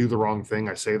do the wrong thing.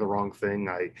 I say the wrong thing.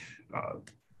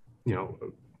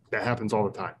 That happens all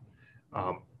the time.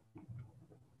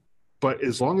 But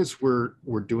as long as we're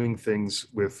doing things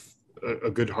with a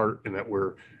good heart and that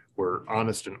we're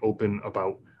honest and open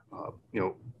about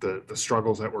the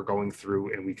struggles that we're going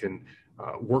through, and we can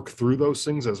work through those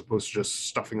things as opposed to just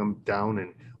stuffing them down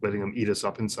and letting them eat us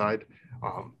up inside,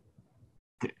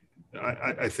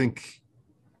 I think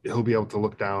he'll be able to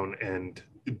look down and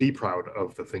be proud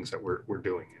of the things that we're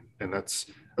doing, and that's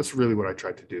really what I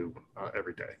try to do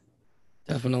every day.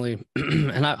 Definitely.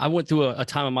 And I went through a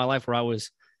time in my life where I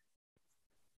was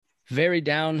very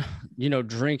down,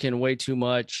 drinking way too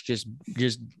much, just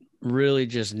really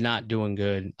just not doing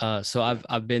good. So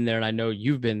I've been there, and I know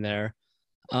you've been there.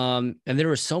 And there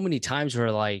were so many times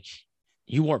where like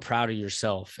you weren't proud of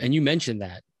yourself, and you mentioned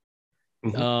that,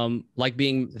 like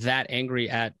being that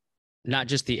angry at not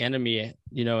just the enemy,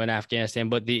 in Afghanistan,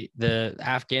 but the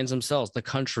Afghans themselves, the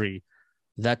country,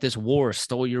 that this war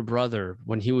stole your brother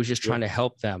when he was just trying to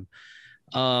help them.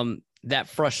 That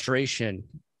frustration,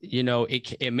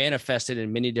 it manifested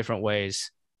in many different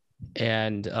ways.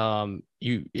 And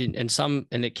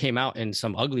it came out in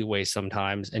some ugly ways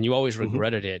sometimes, and you always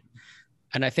regretted it.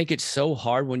 And I think it's so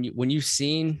hard when you've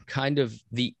seen kind of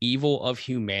the evil of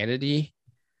humanity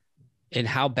and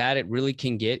how bad it really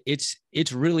can get. It's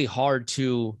really hard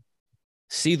to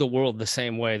see the world the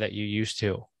same way that you used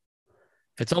to.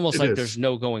 It's almost like there's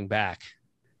no going back,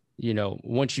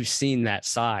 once you've seen that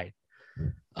side.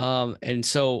 And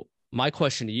so my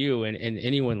question to you and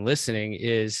anyone listening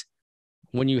is,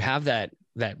 when you have that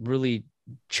really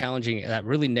challenging, that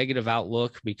really negative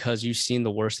outlook because you've seen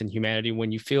the worst in humanity,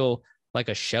 when you feel like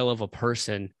a shell of a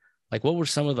person, like what were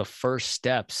some of the first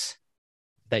steps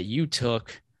that you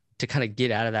took to kind of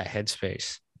get out of that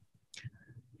headspace?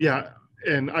 Yeah.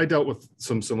 And I dealt with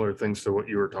some similar things to what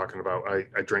you were talking about.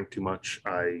 I drank too much.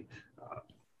 I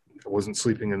wasn't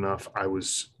sleeping enough. I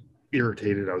was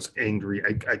irritated. I was angry.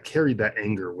 I carried that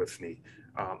anger with me.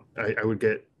 I would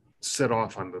get set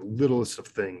off on the littlest of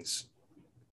things,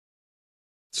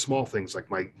 small things like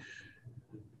my,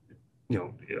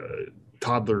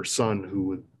 toddler son who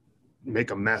would make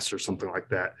a mess or something like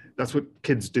that. That's what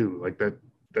kids do. Like that.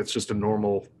 That's just a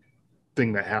normal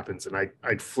thing that happens. And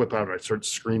I'd flip out. I'd start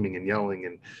screaming and yelling,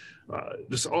 and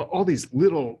just all these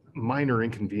little minor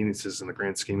inconveniences in the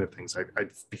grand scheme of things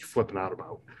I'd be flipping out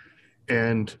about.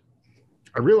 And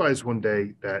I realized one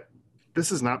day that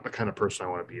this is not the kind of person I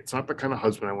want to be. It's not the kind of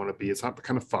husband I want to be. It's not the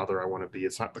kind of father I want to be.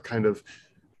 It's not the kind of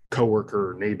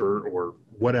coworker or neighbor or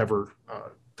whatever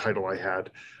title I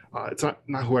had. It's not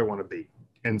who I want to be.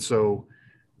 And so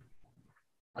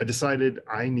I decided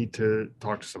I need to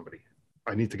talk to somebody.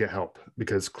 I need to get help,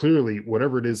 because clearly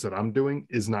whatever it is that I'm doing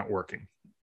is not working.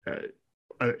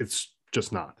 It's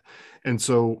just not. And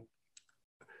so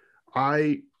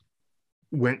I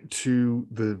went to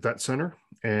the vet center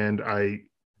and I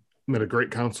met a great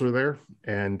counselor there,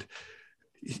 and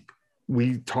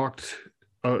we talked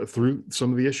through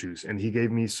some of the issues, and he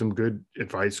gave me some good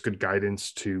advice, good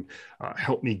guidance to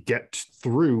help me get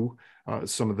through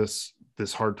some of this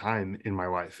hard time in my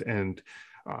life. And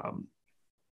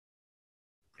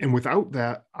without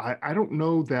that, I don't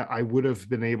know that I would have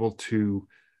been able to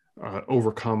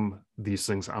overcome these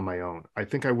things on my own. I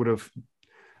think I would have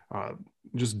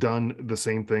just done the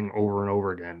same thing over and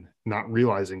over again, not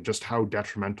realizing just how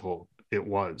detrimental it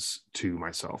was to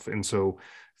myself. And so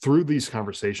through these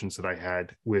conversations that I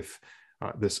had with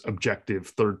this objective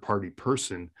third-party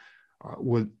person,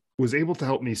 was able to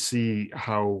help me see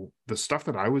how the stuff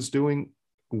that I was doing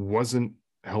wasn't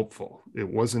helpful. It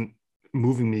wasn't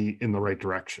moving me in the right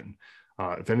direction.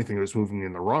 If anything, it was moving me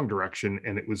in the wrong direction,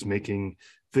 and it was making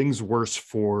things worse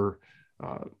for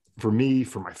me,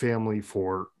 for my family,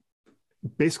 for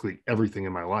basically everything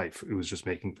in my life. It was just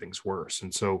making things worse.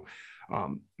 And so,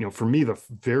 for me, the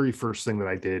very first thing that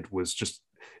I did was just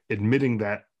admitting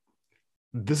that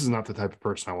this is not the type of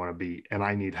person I want to be, and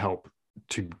I need help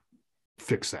to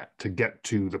fix that, to get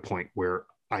to the point where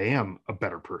I am a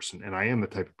better person, and I am the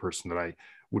type of person that I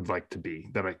would like to be,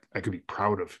 that I could be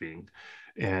proud of being.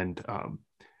 And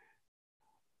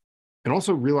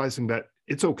also realizing that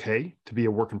it's okay to be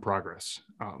a work in progress.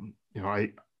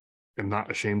 I am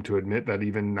not ashamed to admit that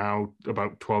even now,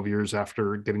 about 12 years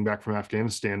after getting back from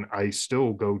Afghanistan, I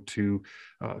still go to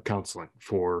counseling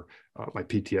for my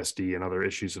PTSD and other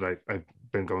issues that I've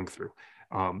been going through.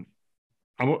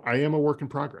 I am a work in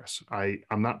progress.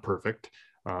 I'm not perfect.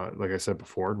 Like I said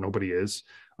before, nobody is.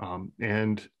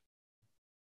 And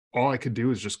all I could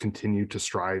do is just continue to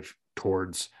strive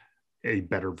towards a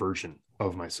better version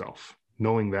of myself,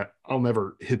 knowing that I'll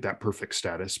never hit that perfect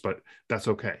status, but that's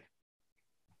okay.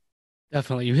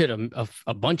 Definitely. You hit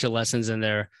a bunch of lessons in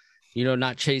there,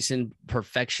 not chasing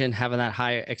perfection, having that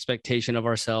high expectation of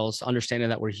ourselves, understanding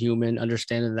that we're human,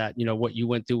 understanding that, what you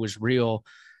went through was real,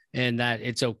 and that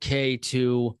it's okay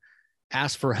to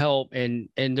ask for help. And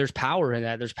there's power in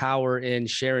that. There's power in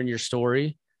sharing your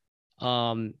story,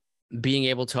 being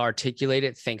able to articulate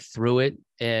it, think through it,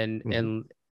 and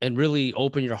really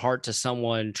open your heart to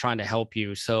someone trying to help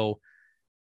you. So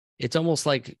it's almost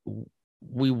like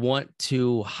we want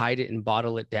to hide it and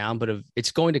bottle it down, but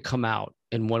it's going to come out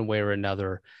in one way or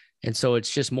another. And so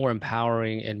it's just more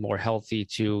empowering and more healthy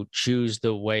to choose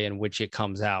the way in which it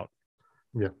comes out.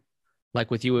 Yeah. Like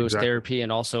with you, it was therapy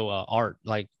and also art,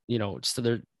 so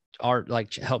there art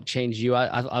like helped change you.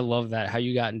 I love that, how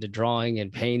you got into drawing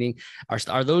and painting.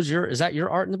 Are those is that your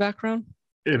art in the background?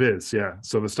 It is. Yeah.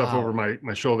 So the stuff over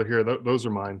my shoulder here, those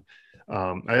are mine.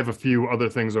 I have a few other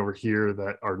things over here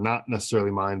that are not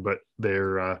necessarily mine, but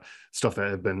they're stuff that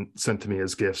have been sent to me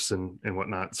as gifts and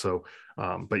whatnot. So,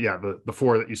 but yeah, the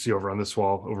four that you see over on this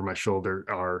wall over my shoulder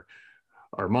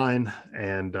are mine.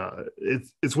 And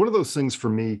it's one of those things for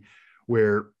me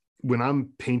where when I'm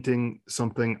painting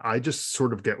something, I just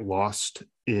sort of get lost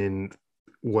in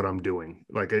what I'm doing.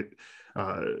 Like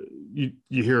you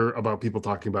hear about people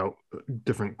talking about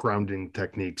different grounding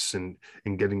techniques and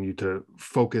getting you to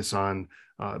focus on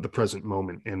the present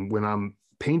moment. And when I'm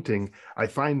painting, I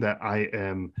find that I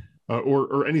am,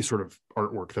 or any sort of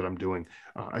artwork that I'm doing,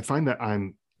 I find that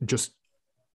I'm just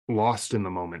lost in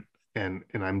the moment. And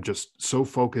I'm just so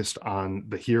focused on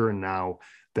the here and now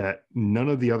that none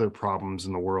of the other problems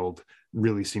in the world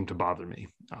really seem to bother me.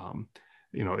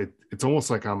 It's almost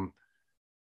like I'm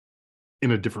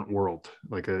in a different world,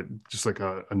 like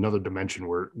another dimension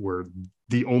where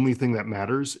the only thing that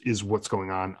matters is what's going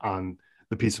on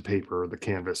the piece of paper or the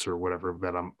canvas or whatever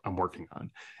that I'm working on.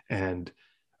 And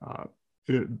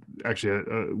actually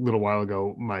a little while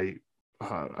ago,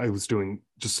 I was doing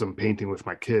just some painting with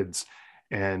my kids,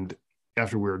 and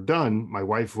after we were done, my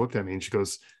wife looked at me and she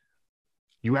goes,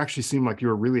 you actually seem like you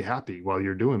were really happy while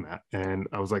you're doing that. And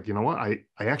I was like, you know what? I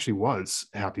actually was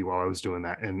happy while I was doing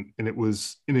that. And it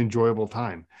was an enjoyable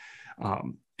time.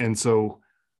 And so,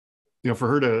 for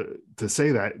her to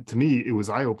say that to me, it was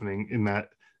eye opening in that,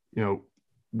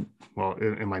 well,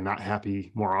 am I not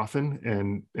happy more often?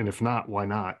 And if not, why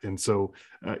not? And so,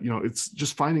 it's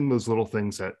just finding those little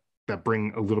things that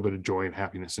bring a little bit of joy and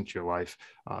happiness into your life.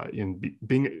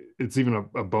 It's even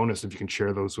a bonus if you can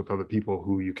share those with other people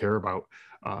who you care about.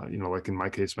 Like in my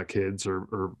case, my kids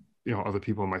or other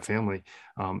people in my family.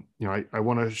 I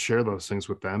want to share those things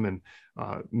with them and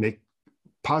make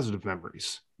positive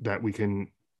memories that we can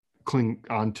cling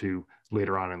on to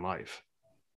later on in life.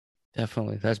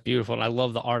 Definitely. That's beautiful. And I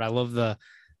love the art. I love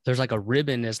there's like a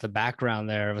ribbon as the background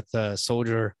there with the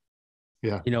soldier,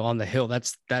 on the hill.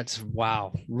 That's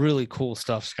wow. Really cool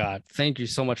stuff, Scott. Thank you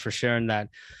so much for sharing that.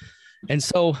 And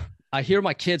so I hear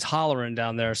my kids hollering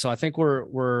down there. So I think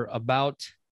we're about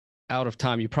out of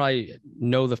time. You probably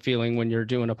know the feeling when you're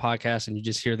doing a podcast and you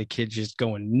just hear the kids just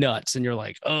going nuts and you're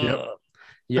like, oh,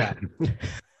 yeah.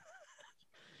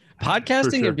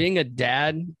 Podcasting and being a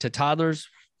dad to toddlers,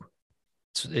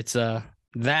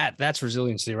 that's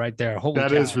resiliency right there. Holy cow.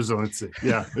 Is resiliency.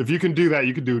 Yeah. If you can do that,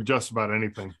 you can do just about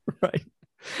anything. Right.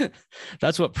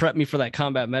 That's what prepped me for that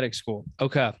combat medic school.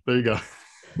 Okay. There you go.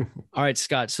 All right,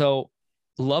 Scott. So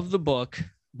love the book.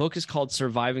 Book is called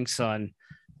Surviving Son.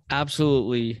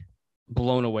 Absolutely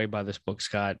blown away by this book,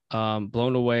 Scott.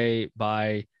 Blown away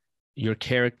by your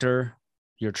character,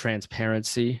 your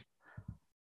transparency,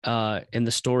 in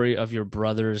the story of your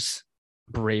brother's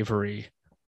bravery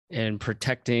in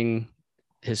protecting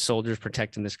his soldiers,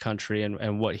 protecting this country,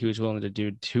 and what he was willing to do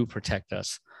to protect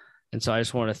us. And so I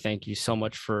just want to thank you so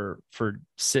much for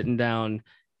sitting down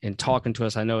and talking to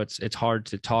us. I know it's hard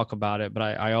to talk about it, but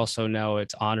I also know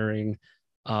it's honoring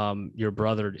your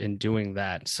brother in doing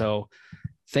that. So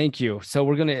thank you. So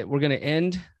we're gonna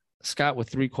end, Scott, with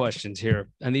 3 questions here,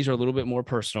 and these are a little bit more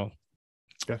personal.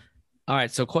 Okay. All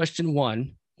right. So question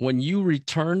 1, when you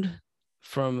returned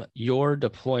from your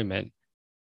deployment,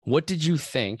 what did you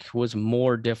think was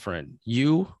more different,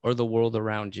 you or the world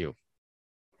around you?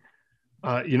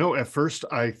 At first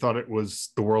I thought it was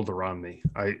the world around me.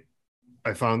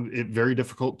 I found it very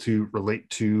difficult to relate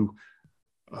to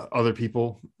other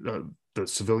people, the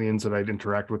civilians that I'd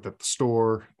interact with at the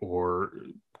store or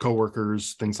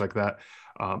coworkers, things like that.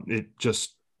 It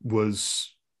just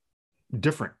was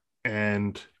different.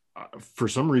 And for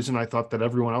some reason, I thought that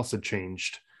everyone else had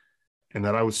changed and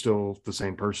that I was still the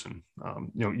same person.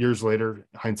 Years later,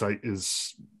 hindsight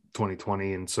is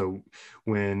 2020. And so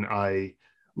when I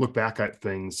look back at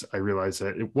things, I realized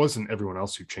that it wasn't everyone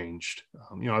else who changed.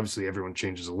 Obviously everyone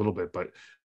changes a little bit, but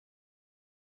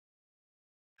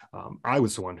I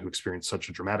was the one who experienced such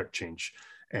a dramatic change,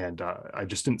 and I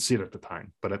just didn't see it at the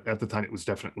time. But at the time, it was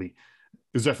definitely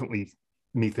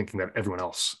me thinking that everyone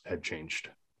else had changed.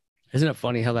 Isn't it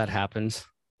funny how that happens?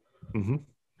 Mm-hmm.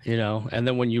 And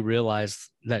then when you realize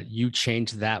that you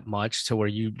changed that much to where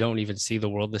you don't even see the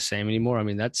world the same anymore. I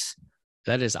mean, that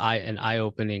is an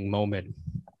eye-opening moment.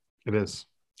 It is.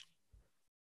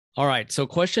 All right. So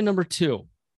question number 2,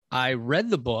 I read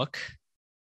the book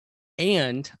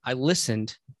and I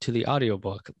listened to the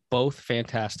audiobook, both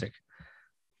fantastic.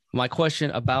 My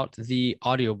question about the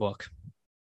audiobook,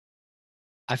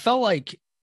 I felt like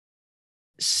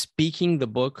speaking the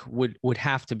book would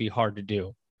have to be hard to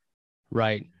do,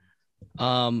 right?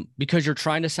 Because you're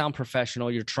trying to sound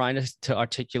professional, you're trying to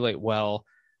articulate well,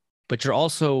 but you're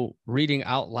also reading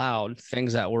out loud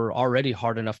things that were already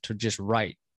hard enough to just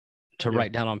write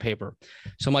down on paper.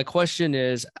 So my question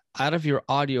is, out of your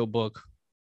audiobook,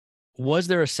 was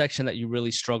there a section that you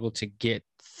really struggled to get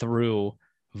through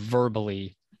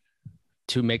verbally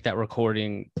to make that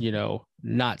recording,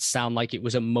 not sound like it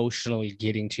was emotionally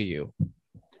getting to you?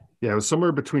 Yeah, it was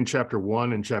somewhere between chapter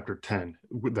 1 and chapter 10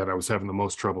 that I was having the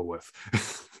most trouble with.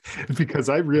 Because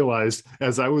I realized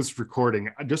as I was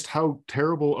recording just how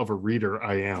terrible of a reader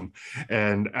I am.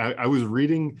 And I was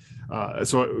reading,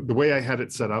 so the way I had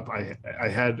it set up, I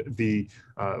had the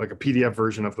like a PDF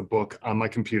version of the book on my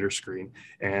computer screen,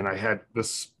 and I had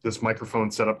this microphone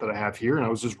set up that I have here, and I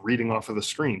was just reading off of the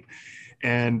screen.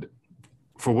 And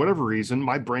for whatever reason,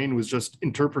 my brain was just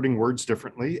interpreting words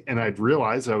differently, and I'd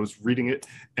realized I was reading it,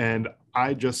 and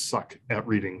I just suck at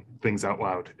reading things out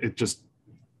loud. It just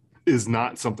is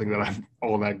not something that I'm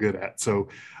all that good at. So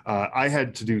I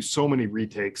had to do so many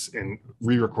retakes and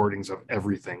re-recordings of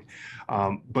everything.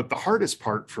 But the hardest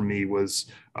part for me was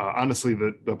honestly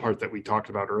the part that we talked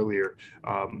about earlier,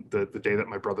 the day that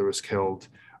my brother was killed.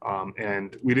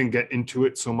 And we didn't get into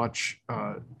it so much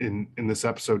in this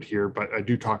episode here, but I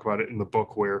do talk about it in the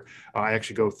book, where I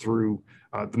actually go through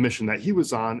the mission that he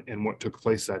was on and what took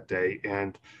place that day.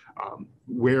 And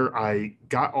where I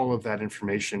got all of that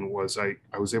information was I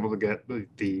was able to get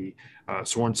the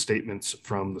sworn statements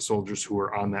from the soldiers who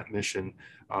were on that mission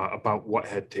about what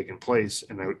had taken place.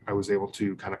 And I was able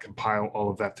to kind of compile all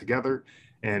of that together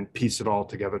and piece it all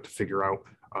together to figure out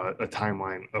a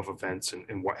timeline of events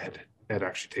and what had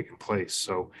actually taken place.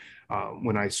 So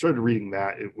when I started reading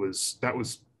that, that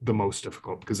was the most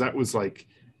difficult, because that was like,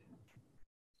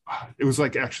 it was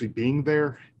like actually being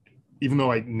there, even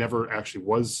though I never actually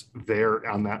was there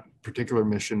on that particular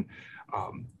mission.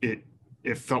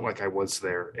 It felt like I was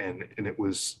there, and it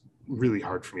was really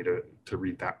hard for me to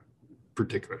read that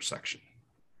particular section.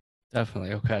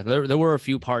 Definitely. Okay. There were a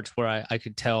few parts where I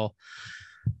could tell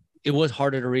it was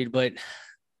harder to read, but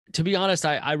to be honest,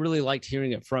 I really liked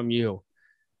hearing it from you,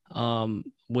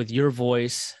 with your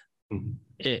voice. Mm-hmm.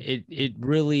 It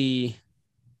really,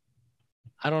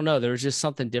 I don't know. There was just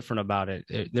something different about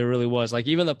it. There really was. Like,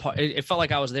 even the part, it felt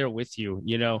like I was there with you,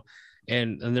 you know,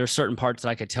 and there are certain parts that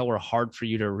I could tell were hard for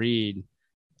you to read.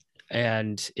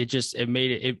 And it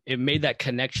made that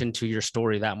connection to your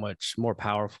story that much more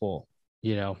powerful,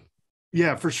 you know?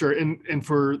 Yeah, for sure. And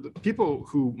for the people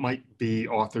who might be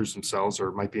authors themselves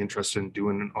or might be interested in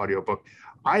doing an audiobook,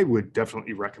 I would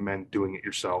definitely recommend doing it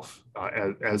yourself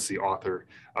as the author,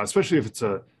 especially if it's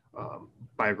a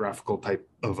biographical type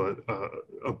of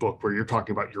a book where you're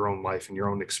talking about your own life and your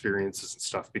own experiences and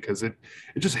stuff, because it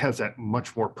just has that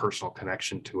much more personal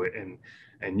connection to it.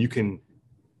 And you can,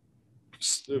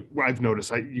 I've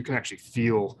noticed, you can actually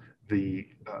feel the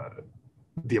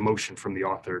emotion from the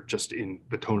author just in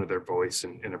the tone of their voice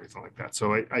and everything like that.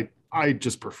 So I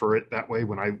just prefer it that way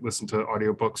when I listen to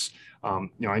audiobooks. You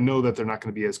know, I know that they're not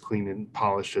going to be as clean and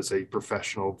polished as a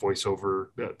professional voiceover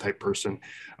type person,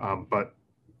 but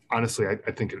honestly,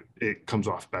 I think it comes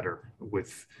off better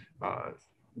with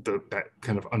that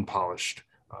kind of unpolished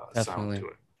sound to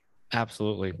it.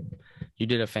 Absolutely. You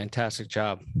did a fantastic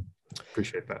job.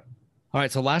 Appreciate that. All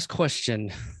right. So last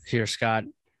question here, Scott.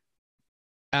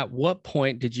 At what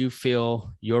point did you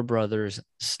feel your brother's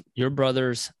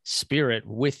spirit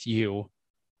with you,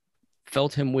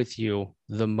 felt him with you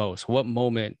the most? What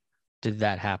moment did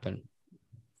that happen?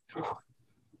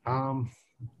 You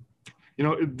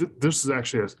know, this is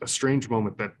actually a strange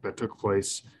moment that took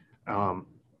place. And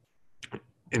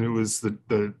it was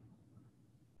the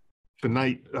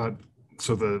night,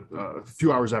 so the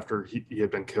few hours after he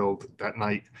had been killed that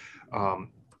night,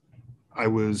 I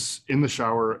was in the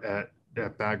shower at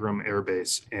Bagram Air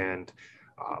Base, and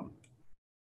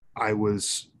I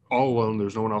was all alone.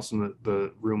 There's no one else in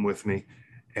the room with me.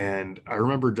 And I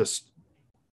remember just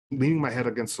leaning my head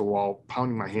against the wall,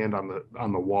 pounding my hand on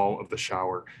the wall of the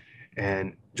shower,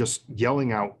 and just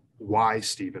yelling out, "Why,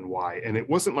 Stephen, why?" And it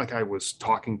wasn't like I was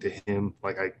talking to him,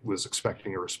 like I was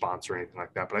expecting a response or anything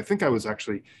like that. But I think I was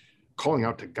actually calling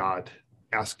out to God,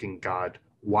 asking God,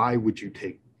 "Why would you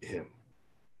take him?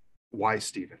 Why,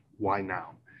 Stephen? Why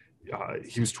now?"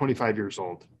 He was 25 years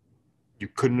old. You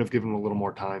couldn't have given him a little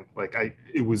more time. Like I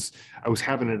was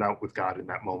having it out with God in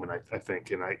that moment, I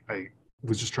think. And I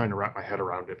was just trying to wrap my head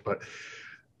around it. But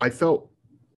I felt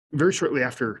very shortly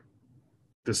after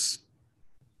this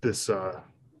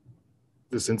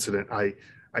incident, I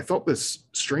felt this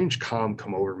strange calm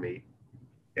come over me.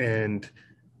 And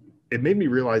it made me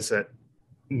realize that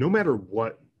no matter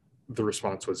what the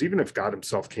response was, even if God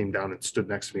himself came down and stood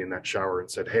next to me in that shower and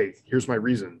said, "Hey, here's my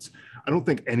reasons," I don't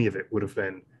think any of it would have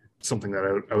been something that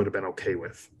I would have been okay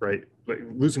with, right? Like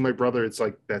losing my brother, it's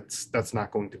like, that's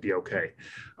not going to be okay.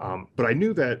 But I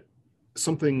knew that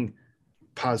something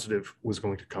positive was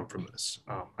going to come from this.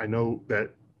 I know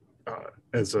that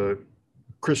as a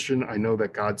Christian, I know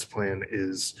that God's plan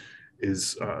is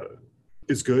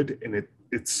good, and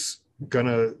it's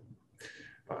gonna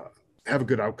have a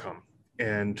good outcome.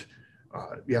 And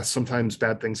yes, sometimes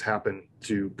bad things happen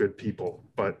to good people,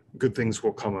 but good things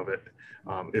will come of it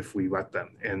if we let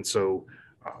them. And so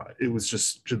it was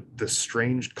just this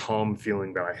strange, calm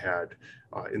feeling that I had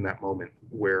in that moment,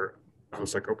 where I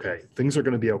was like, okay, things are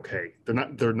going to be okay.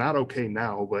 They're not okay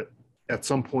now, but at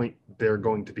some point they're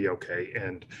going to be okay.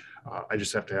 And I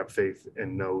just have to have faith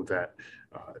and know that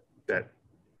that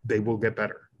they will get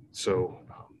better. So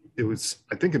it was,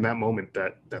 I think, in that moment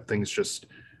that things just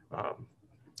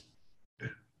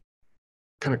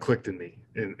kind of clicked in me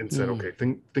and said, okay,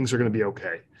 things are going to be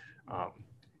okay.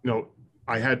 You know,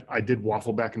 I did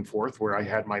waffle back and forth where I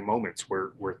had my moments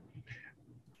where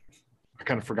I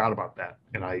kind of forgot about that.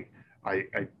 And I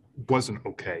wasn't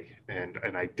okay, and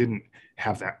I didn't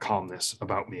have that calmness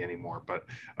about me anymore. But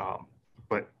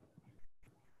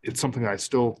it's something I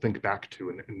still think back to,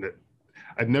 and that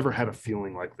I've never had a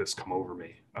feeling like this come over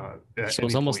me at So it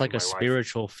was any almost point like in a my life.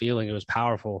 spiritual feeling. It was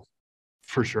powerful.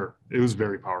 For sure, it was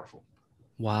very powerful.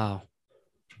 Wow.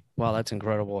 Wow, that's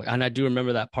incredible. And I do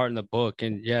remember that part in the book.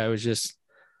 And yeah, it was just,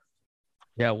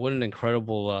 yeah, what an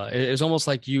incredible, it was almost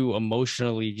like you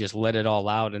emotionally just let it all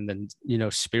out. And then,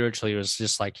 spiritually, it was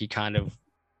just like he kind of,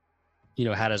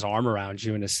 had his arm around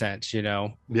you in a sense,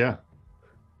 Yeah.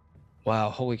 Wow.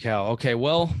 Holy cow. Okay.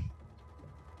 Well,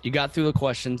 you got through the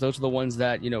questions. Those are the ones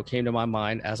that, came to my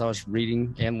mind as I was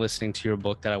reading and listening to your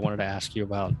book that I wanted to ask you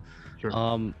about.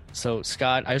 Sure. So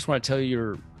Scott, I just want to tell you,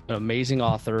 you're an amazing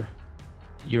author.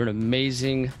 You're an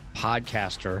amazing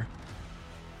podcaster,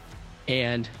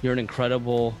 and you're an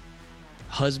incredible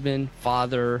husband,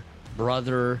 father,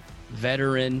 brother,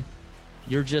 veteran.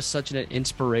 You're just such an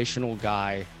inspirational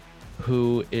guy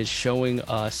who is showing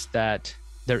us that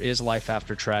there is life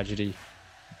after tragedy,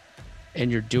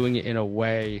 and you're doing it in a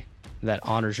way that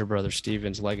honors your brother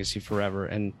Stephen's legacy forever.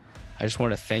 And I just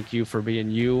want to thank you for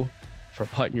being you, for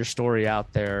putting your story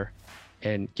out there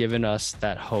and giving us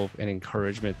that hope and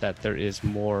encouragement that there is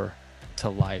more to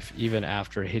life, even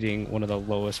after hitting one of the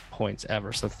lowest points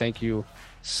ever. So thank you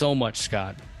so much,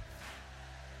 Scott.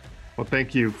 Well,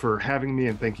 thank you for having me,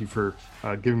 and thank you for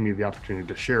giving me the opportunity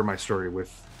to share my story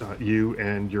with you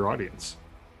and your audience.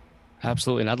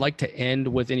 Absolutely. And I'd like to end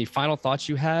with any final thoughts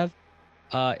you have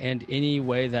and any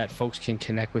way that folks can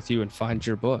connect with you and find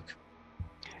your book.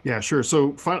 Yeah, sure.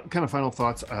 So final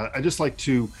thoughts. I just like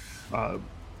to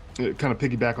kind of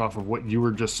piggyback off of what you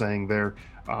were just saying there.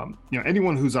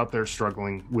 Anyone who's out there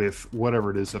struggling with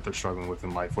whatever it is that they're struggling with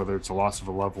in life, whether it's a loss of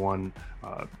a loved one,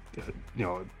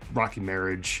 rocky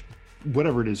marriage,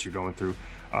 whatever it is you're going through,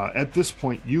 at this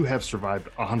point, you have survived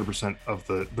 100% of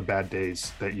the bad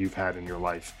days that you've had in your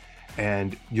life,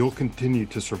 and you'll continue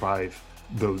to survive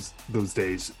those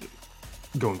days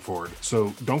going forward.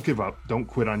 So don't give up. Don't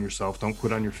quit on yourself. Don't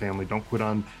quit on your family. Don't quit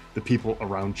on the people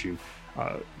around you.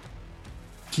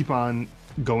 Keep on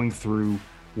going through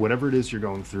whatever it is you're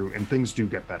going through, and things do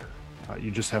get better.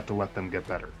 You just have to let them get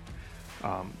better.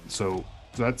 So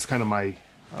that's kind of my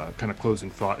kind of closing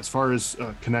thought. As far as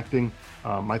connecting,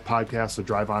 my podcast, the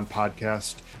Drive On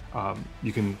Podcast,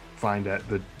 you can find at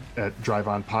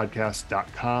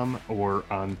driveonpodcast.com, or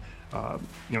on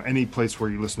any place where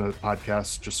you listen to the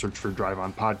podcast. Just search for Drive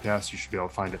On Podcast. You should be able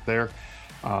to find it there.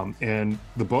 And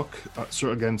the book,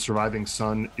 so again, Surviving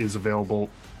Son, is available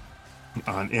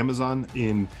on Amazon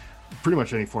in pretty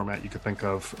much any format you could think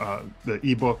of. The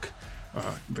ebook,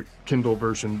 the Kindle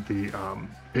version, the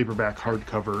paperback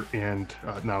hardcover, and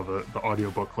now the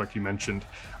audiobook, like you mentioned,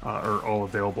 are all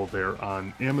available there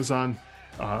on Amazon.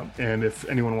 And if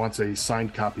anyone wants a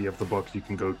signed copy of the book, you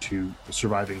can go to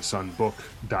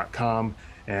survivingsonbook.com,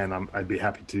 and I'd be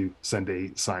happy to send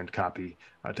a signed copy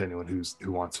to anyone who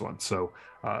wants one. So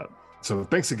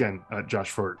thanks again, Josh,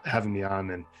 for having me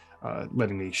on and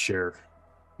letting me share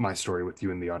my story with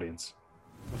you and the audience.